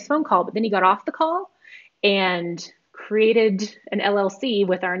really nice phone call, but then he got off the call and created an LLC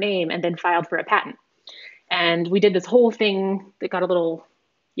with our name and then filed for a patent. And we did this whole thing that got a little,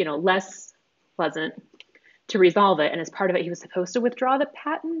 less pleasant to resolve it. And as part of it, he was supposed to withdraw the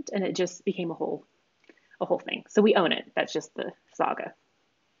patent, and it just became a whole thing. So we own it. That's just the saga.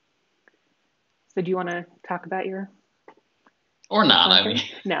 So do you want to talk about your Or not? I sponsor? mean,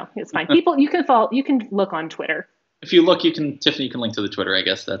 No, it's fine. People, you can follow. You can look on Twitter. if you look, Tiffany, you can link to the Twitter. I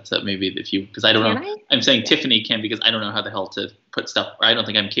guess that's maybe if you, because I don't Can know. I? I'm saying Tiffany can because I don't know how the hell to put stuff. Or I don't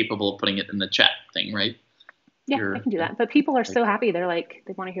think I'm capable of putting it in the chat thing, right? Yeah, I can do that. But people are so happy. They're like,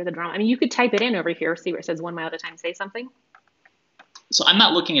 they want to hear the drama. I mean, you could type it in over here, see where it says 1 mile at a time, say something. So I'm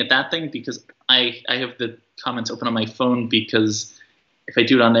not looking at that thing because I have the comments open on my phone because if I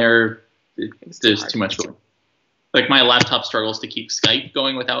do it on there, there's too much going. Like my laptop struggles to keep Skype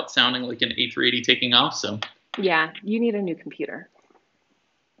going without sounding like an A380 taking off. So yeah, you need a new computer.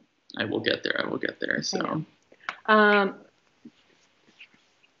 I will get there. So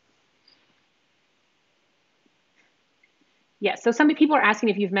yeah, so some people are asking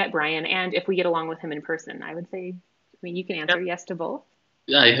if you've met Brian and if we get along with him in person. I would say, I mean, you can answer yes to both.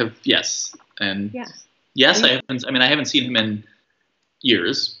 I have, yes, and yeah. Yes, I haven't. I mean, I haven't seen him in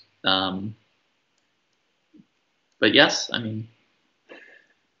years, but yes, I mean,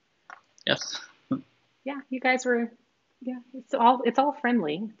 yes. Yeah, you guys were. Yeah, it's all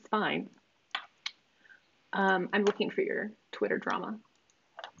friendly. It's fine. I'm looking for your Twitter drama.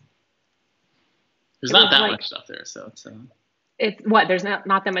 There's not that much stuff there, so it's. It's what? There's not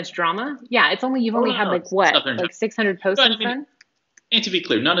that much drama. Yeah, it's only you've only had like what, like 600 posts since then. And to be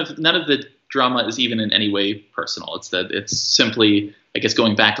clear, none of the drama is even in any way personal. It's that it's simply, I guess,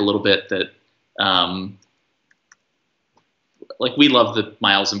 going back a little bit that, like we love the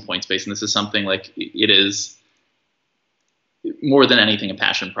miles and points space, and this is something like it is more than anything a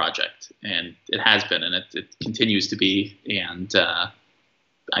passion project, and it has been, and it continues to be. And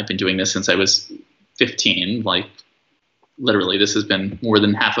I've been doing this since I was 15. Like literally, this has been more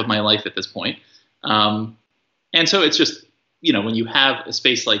than half of my life at this point. And so it's just, when you have a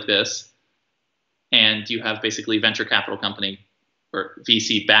space like this and you have basically venture capital company or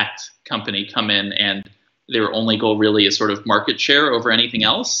VC backed company come in and their only goal really is sort of market share over anything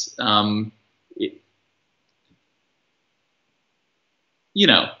else, that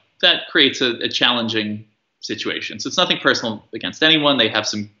creates a challenging situation. So it's nothing personal against anyone. They have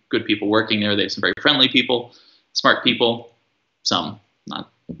some good people working there. They have some very friendly people, smart people, some,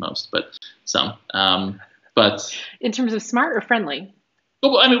 not most, but some. But in terms of smart or friendly?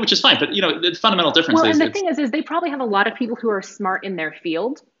 Well, I mean, which is fine, but the fundamental difference is. Well, and the thing is they probably have a lot of people who are smart in their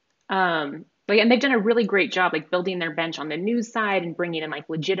field, and they've done a really great job, like building their bench on the news side and bringing in like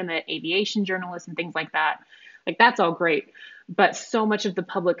legitimate aviation journalists and things like that. Like that's all great, but so much of the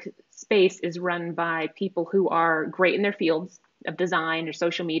public space is run by people who are great in their fields of design or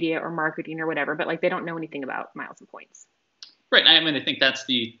social media or marketing or whatever, but like they don't know anything about miles and points. Right. I mean, I think that's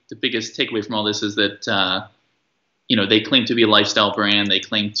the biggest takeaway from all this is that, they claim to be a lifestyle brand. They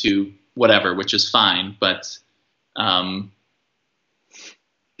claim to whatever, which is fine. But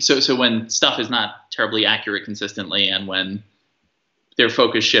so when stuff is not terribly accurate consistently and when their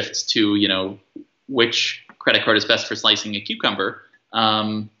focus shifts to, which credit card is best for slicing a cucumber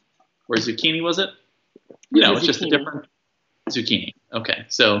or zucchini, was it? It's just a different zucchini. Okay.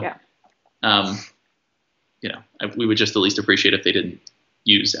 So, yeah. We would just at least appreciate if they didn't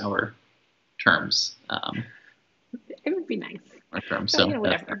use our terms. It would be nice. Our terms. So,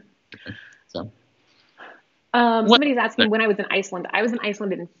 whatever. So. What? Somebody's asking when I was in Iceland. I was in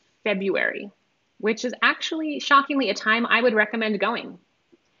Iceland in February, which is actually shockingly a time I would recommend going.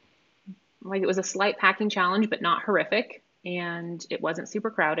 Like it was a slight packing challenge, but not horrific, and it wasn't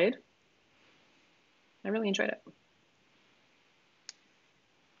super crowded. I really enjoyed it.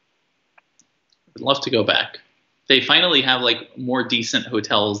 I'd love to go back. They finally have like more decent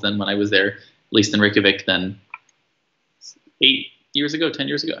hotels than when I was there, at least in Reykjavik, than 8 years ago, 10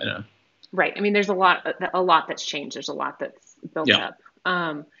 years ago. I don't know. Right. I mean, there's a lot that's changed. There's a lot that's built Yeah.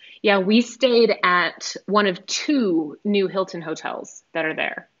 up. Yeah, we stayed at one of two new Hilton hotels that are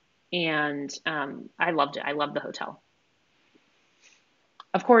there, and I loved it. I loved the hotel.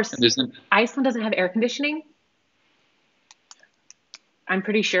 Of course, And there's Iceland doesn't have air conditioning. I'm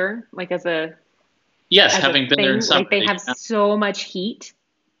pretty sure, like yes, as a having been there in thing, summer, like they have so much heat,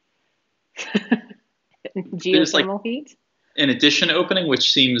 there's like geothermal heat. an addition opening,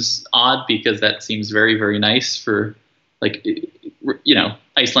 which seems odd because that seems very, very nice for like,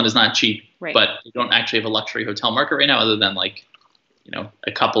 Iceland is not cheap, Right. but you don't actually have a luxury hotel market right now other than like,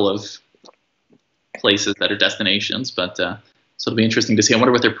 a couple of places that are destinations. But so it'll be interesting to see. I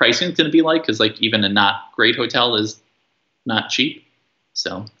wonder what their pricing is going to be like because like even a not great hotel is not cheap.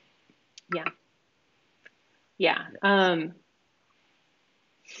 So Yeah. Yeah.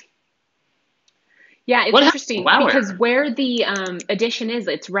 Yeah, it's what happened to interesting WoW because Air? where the addition is,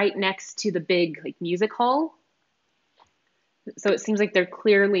 it's right next to the big like music hall. So it seems like they're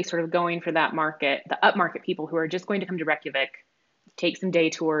clearly sort of going for that market, the upmarket people who are just going to come to Reykjavik, take some day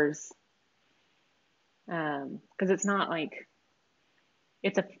tours. Because it's not like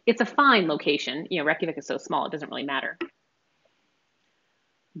it's a fine location. Reykjavik is so small, it doesn't really matter.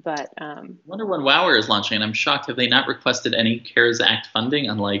 But I wonder when WoW Air is launching. And I'm shocked. Have they not requested any CARES Act funding,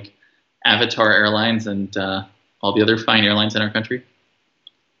 unlike Avatar Airlines and all the other fine airlines in our country?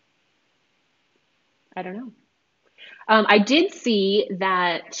 I don't know. I did see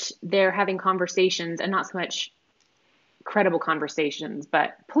that they're having conversations, and not so much credible conversations,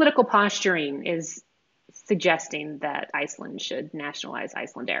 but political posturing is suggesting that Iceland should nationalize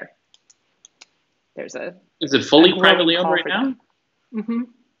Icelandair. There's Is it a fully growing privately owned call right for that. now? Hmm.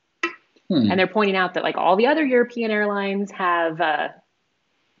 Hmm. And they're pointing out that like all the other European airlines have,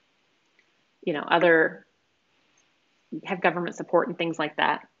 other have government support and things like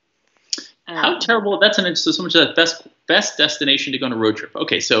that. How terrible! That's so much of that best destination to go on a road trip.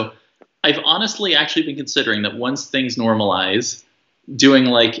 Okay, so I've honestly actually been considering that once things normalize, doing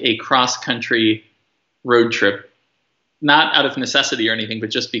like a cross country road trip, not out of necessity or anything, but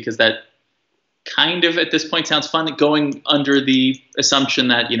just because that kind of at this point sounds fun. Going under the assumption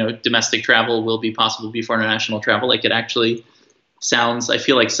that domestic travel will be possible before international travel, like it actually sounds. I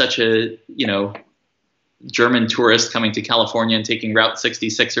feel like such a German tourist coming to California and taking Route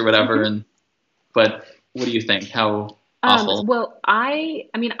 66 or whatever. Mm-hmm. But what do you think? How awful? Well, I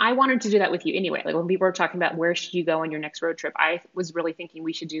mean, I wanted to do that with you anyway. Like when people were talking about where should you go on your next road trip, I was really thinking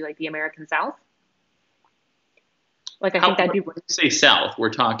we should do like the American South. Like I think that'd be When you say south,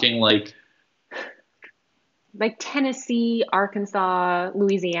 we're talking like Tennessee, Arkansas,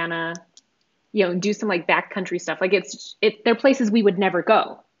 Louisiana, do some like backcountry stuff. Like they're places we would never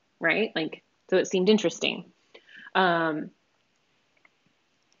go, right? Like so it seemed interesting.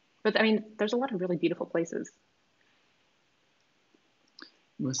 But I mean, there's a lot of really beautiful places.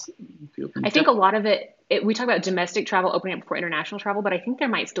 I think a lot of we talk about domestic travel opening up before international travel, but I think there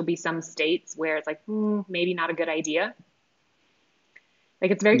might still be some states where it's like, maybe not a good idea. Like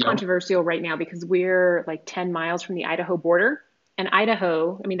it's very controversial right now because we're like 10 miles from the Idaho border. And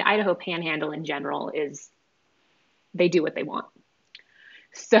Idaho, I mean, the Idaho Panhandle in general they do what they want.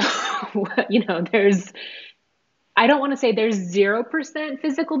 So, I don't want to say there's 0%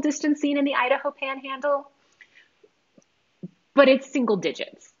 physical distancing in the Idaho Panhandle, but it's single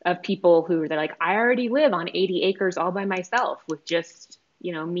digits of people they're like, I already live on 80 acres all by myself with just,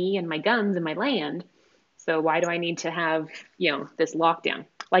 me and my guns and my land. So why do I need to have, this lockdown?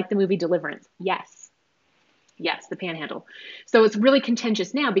 Like the movie Deliverance. Yes, the Panhandle. So it's really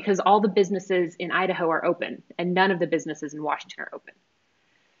contentious now because all the businesses in Idaho are open and none of the businesses in Washington are open.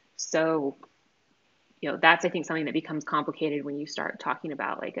 So, that's, I think, something that becomes complicated when you start talking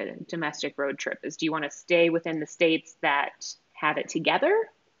about like a domestic road trip is do you want to stay within the states that have it together?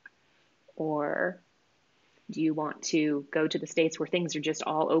 Or do you want to go to the states where things are just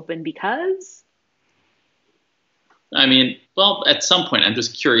all open because? I mean, well, at some point, I'm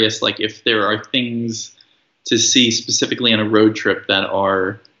just curious, like if there are things to see specifically on a road trip that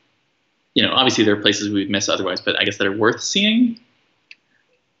are, obviously there are places we would miss otherwise, but I guess that are worth seeing.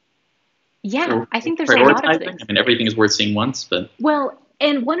 Yeah, I think there's a lot of things. I mean, everything is worth seeing once, but well,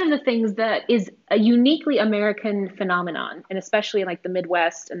 And one of the things that is a uniquely American phenomenon, and especially in like the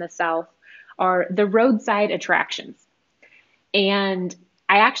Midwest and the South, are the roadside attractions. And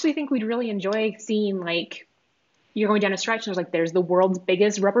I actually think we'd really enjoy seeing like you're going down a stretch and there's the world's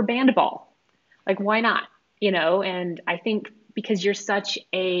biggest rubber band ball. Like why not? You know, and I think because you're such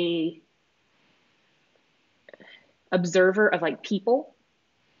a observer of like people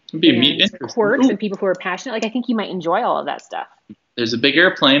It'd be and interesting. quirks Ooh, and people who are passionate, like I think you might enjoy all of that stuff. there's a big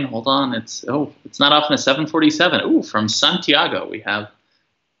airplane. Hold on. It's not off in a 747. Ooh, from Santiago we have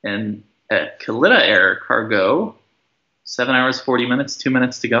an Kalita Air cargo. 7 hours 40 minutes. 2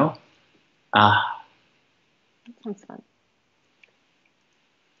 minutes to go. That sounds fun.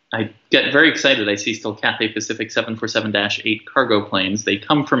 I get very excited. I see still Cathay Pacific 747-8 cargo planes. They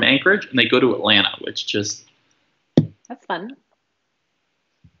come from Anchorage and they go to Atlanta, which just That's fun.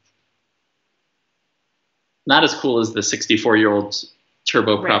 not as cool as the 64-year-old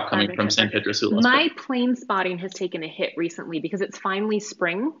turboprop Right, coming carbon from San capture. Pedro Sula. My plane spotting has taken a hit recently because it's finally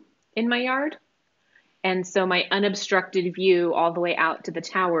spring in my yard. And so my unobstructed view all the way out to the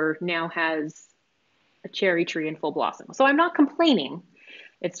tower now has a cherry tree in full blossom. So I'm not complaining.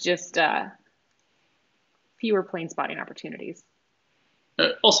 It's just fewer plane spotting opportunities.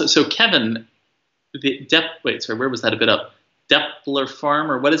 Also, so Kevin, where was that a bit up? Depler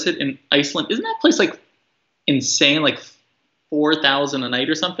Farm, or what is it in Iceland? Isn't that place like insane, like 4,000 a night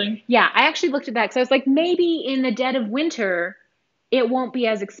or something? Yeah, I actually looked at that because I was like, maybe in the dead of winter, it won't be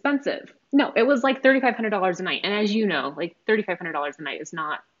as expensive. No, it was like $3,500 a night. And as you know, like $3,500 a night is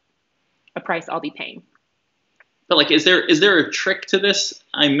not a price I'll be paying. But like, is there a trick to this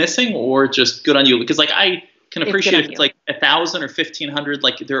I'm missing, or just good on you? Because like I can appreciate if it's like 1,000 or 1,500.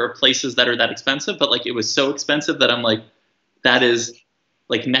 Like there are places that are that expensive, but like it was so expensive that I'm like, that is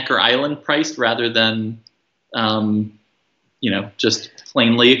like Necker Island priced rather than, just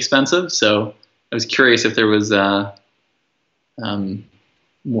plainly expensive. So I was curious if there was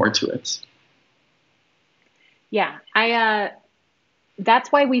more to it. Yeah,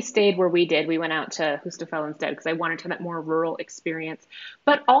 that's why we stayed where we did. We went out to Hustafell instead because I wanted to have that more rural experience.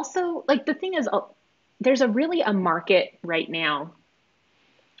 But also, like the thing is, there's really a market right now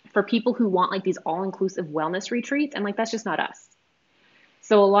for people who want like these all-inclusive wellness retreats, and like that's just not us.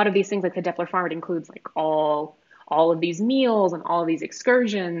 So a lot of these things, like the Depler Farm, it includes like all of these meals and all of these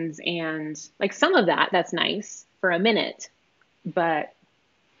excursions, and like some of that's nice for a minute, but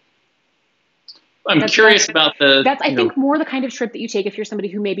I'm curious about the. That's I think more the kind of trip that you take if you're somebody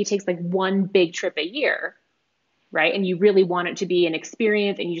who maybe takes like one big trip a year, right? And you really want it to be an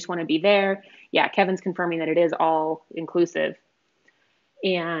experience and you just want to be there. Yeah, Kevin's confirming that it is all inclusive.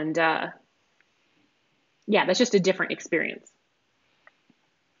 And yeah, that's just a different experience.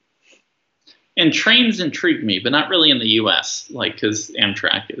 And trains intrigue me, but not really in the U.S. Like, because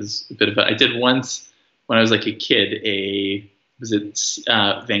Amtrak is a bit of a. I did once when I was like a kid. Was it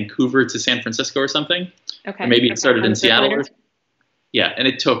Vancouver to San Francisco or something? Okay. Or maybe it started in Seattle. Yeah, and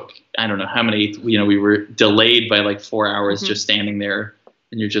it took, I don't know how many. We were delayed by like 4 hours just standing there,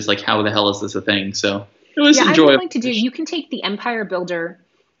 and you're just like, how the hell is this a thing? So it was enjoyable. I would like to do. You can take the Empire Builder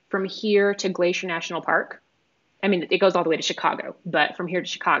from here to Glacier National Park. I mean, it goes all the way to Chicago, but from here to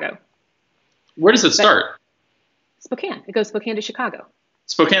Chicago. Where does it start? Spokane. It goes Spokane to Chicago.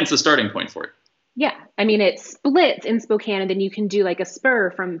 Spokane's the starting point for it. Yeah. I mean, it splits in Spokane, and then you can do like a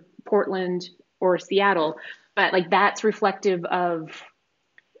spur from Portland or Seattle. But like that's reflective of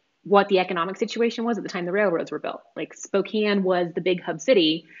what the economic situation was at the time the railroads were built. Like Spokane was the big hub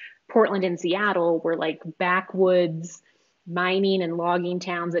city. Portland and Seattle were like backwoods mining and logging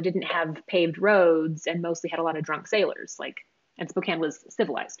towns that didn't have paved roads and mostly had a lot of drunk sailors. And Spokane was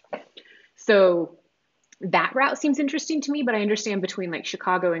civilized. So that route seems interesting to me, but I understand between like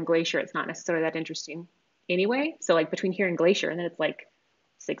Chicago and Glacier, it's not necessarily that interesting anyway. So like between here and Glacier, and then it's like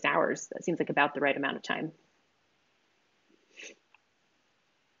 6 hours. That seems like about the right amount of time.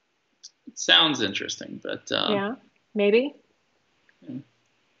 It sounds interesting, but yeah, maybe. Yeah.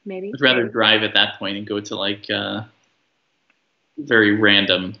 Maybe. I'd rather drive at that point and go to like very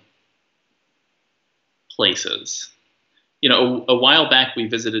random places. A while back we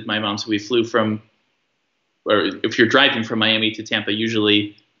visited my mom, so we flew from, or if you're driving from Miami to Tampa,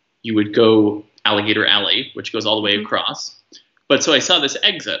 usually you would go Alligator Alley, which goes all the way across. But so I saw this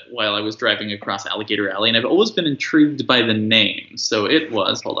exit while I was driving across Alligator Alley, and I've always been intrigued by the name. So it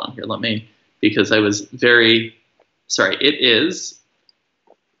was, hold on here, because I was it is,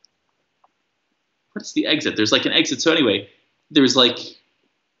 what's the exit? There's like an exit. So anyway, there's like,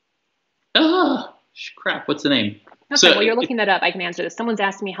 crap, what's the name? Okay, so, while you're looking that up, I can answer this. Someone's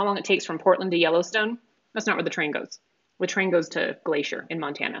asking me how long it takes from Portland to Yellowstone. That's not where the train goes. The train goes to Glacier in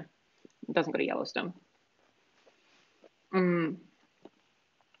Montana. It doesn't go to Yellowstone. From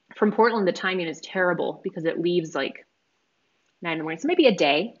Portland, the timing is terrible because it leaves like 9 in the morning. So maybe a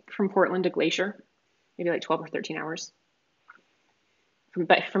day from Portland to Glacier, maybe like 12 or 13 hours.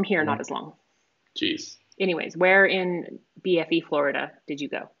 But from here, not as long. Jeez. Anyways, where in BFE, Florida did you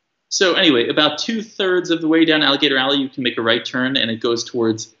go? So anyway, about 2/3 of the way down Alligator Alley, you can make a right turn, and it goes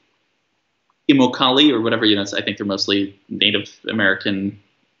towards Immokalee or whatever. I think they're mostly Native American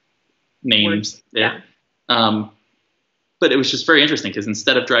names there. Yeah. But it was just very interesting because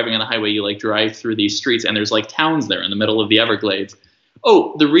instead of driving on the highway, you like drive through these streets, and there's like towns there in the middle of the Everglades.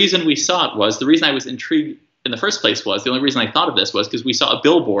 Oh, the reason we saw it was, the reason I was intrigued in the first place was, the only reason I thought of this was because we saw a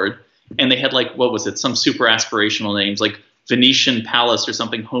billboard, and they had like, what was it, some super aspirational names, like Venetian Palace or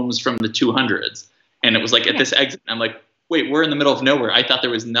something, homes from the 200s. And it was like at this exit, I'm like, wait, we're in the middle of nowhere. I thought there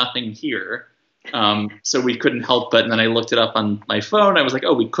was nothing here. So we couldn't help but, and then I looked it up on my phone. I was like,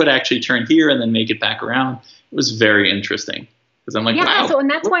 oh, we could actually turn here and then make it back around. It was very interesting because I'm like, wow. So, and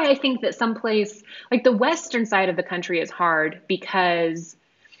that's why I think that someplace like the western side of the country is hard because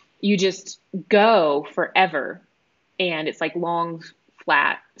you just go forever and it's like long,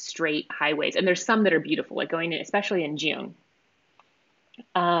 flat, straight highways. And there's some that are beautiful, like going in, especially in June.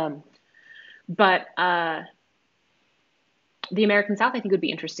 But the American South, I think, would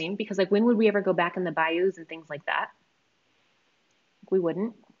be interesting because, like, when would we ever go back in the bayous and things like that? We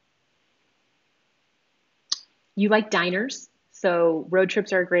wouldn't. You like diners, so road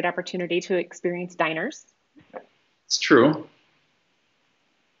trips are a great opportunity to experience diners. It's true. I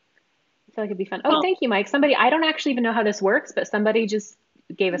feel like it'd be fun. Oh, thank you, Mike. Somebody, I don't actually even know how this works, but somebody just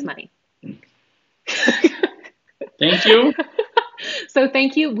gave us money. Thank you. So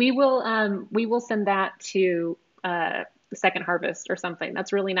thank you. We will send that to the Second Harvest or something.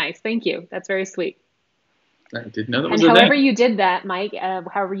 That's really nice. Thank you. That's very sweet. I didn't know that was and a thing. however you did that, Mike,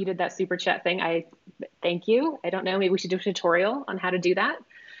 however you did that super chat thing, I thank you. I don't know, maybe we should do a tutorial on how to do that,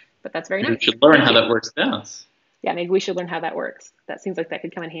 but that's very nice. We should learn how that works down. Yeah, maybe we should learn how that works. That seems like that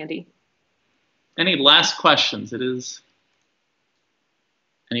could come in handy. Any last questions?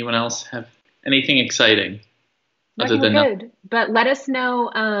 Anyone else have anything exciting? Other than good, but let us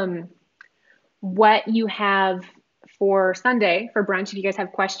know what you have for Sunday for brunch. If you guys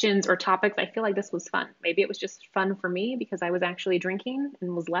have questions or topics, I feel like this was fun. Maybe it was just fun for me because I was actually drinking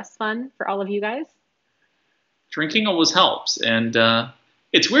and was less fun for all of you guys. Drinking always helps. And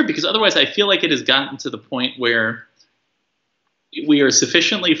it's weird because otherwise I feel like it has gotten to the point where we are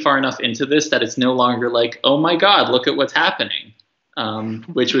sufficiently far enough into this that it's no longer like, oh my God, look at what's happening.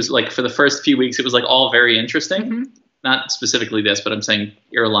 Which was like for the first few weeks, it was like all very interesting. Mm-hmm. Not specifically this, but I'm saying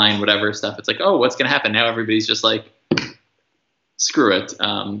airline, whatever stuff. It's like, oh, what's going to happen? Now everybody's just like, screw it.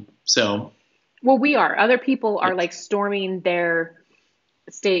 Well, we are. Other people are like storming their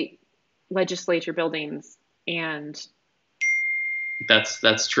state legislature buildings, and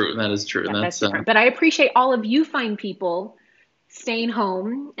that's true. That is true. Yeah, that's different. But I appreciate all of you fine people staying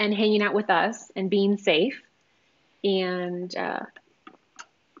home and hanging out with us and being safe and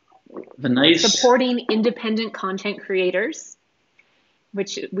supporting independent content creators,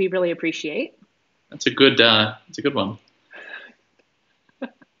 which we really appreciate. That's a good one.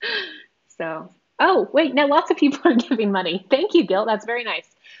 So, oh, wait, now lots of people are giving money. Thank you, Gil. That's very nice.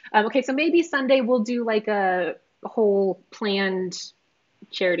 Okay, so maybe Sunday we'll do like a whole planned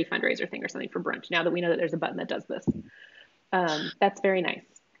charity fundraiser thing or something for brunch, now that we know that there's a button that does this. That's very nice.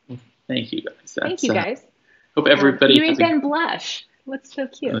 Thank you, guys. Thank you, guys. Hope everybody... you made Ben blush. What's so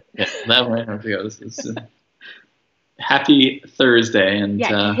cute? Yeah, that right. This is happy Thursday. And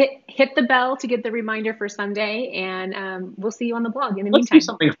yeah, hit the bell to get the reminder for Sunday, and we'll see you on the blog in the Let's meantime. do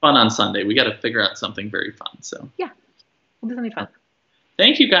something fun on Sunday. We got to figure out something very fun. So yeah, we'll do something fun.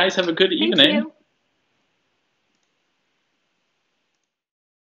 Thank you, guys. Have a good evening. Thank you.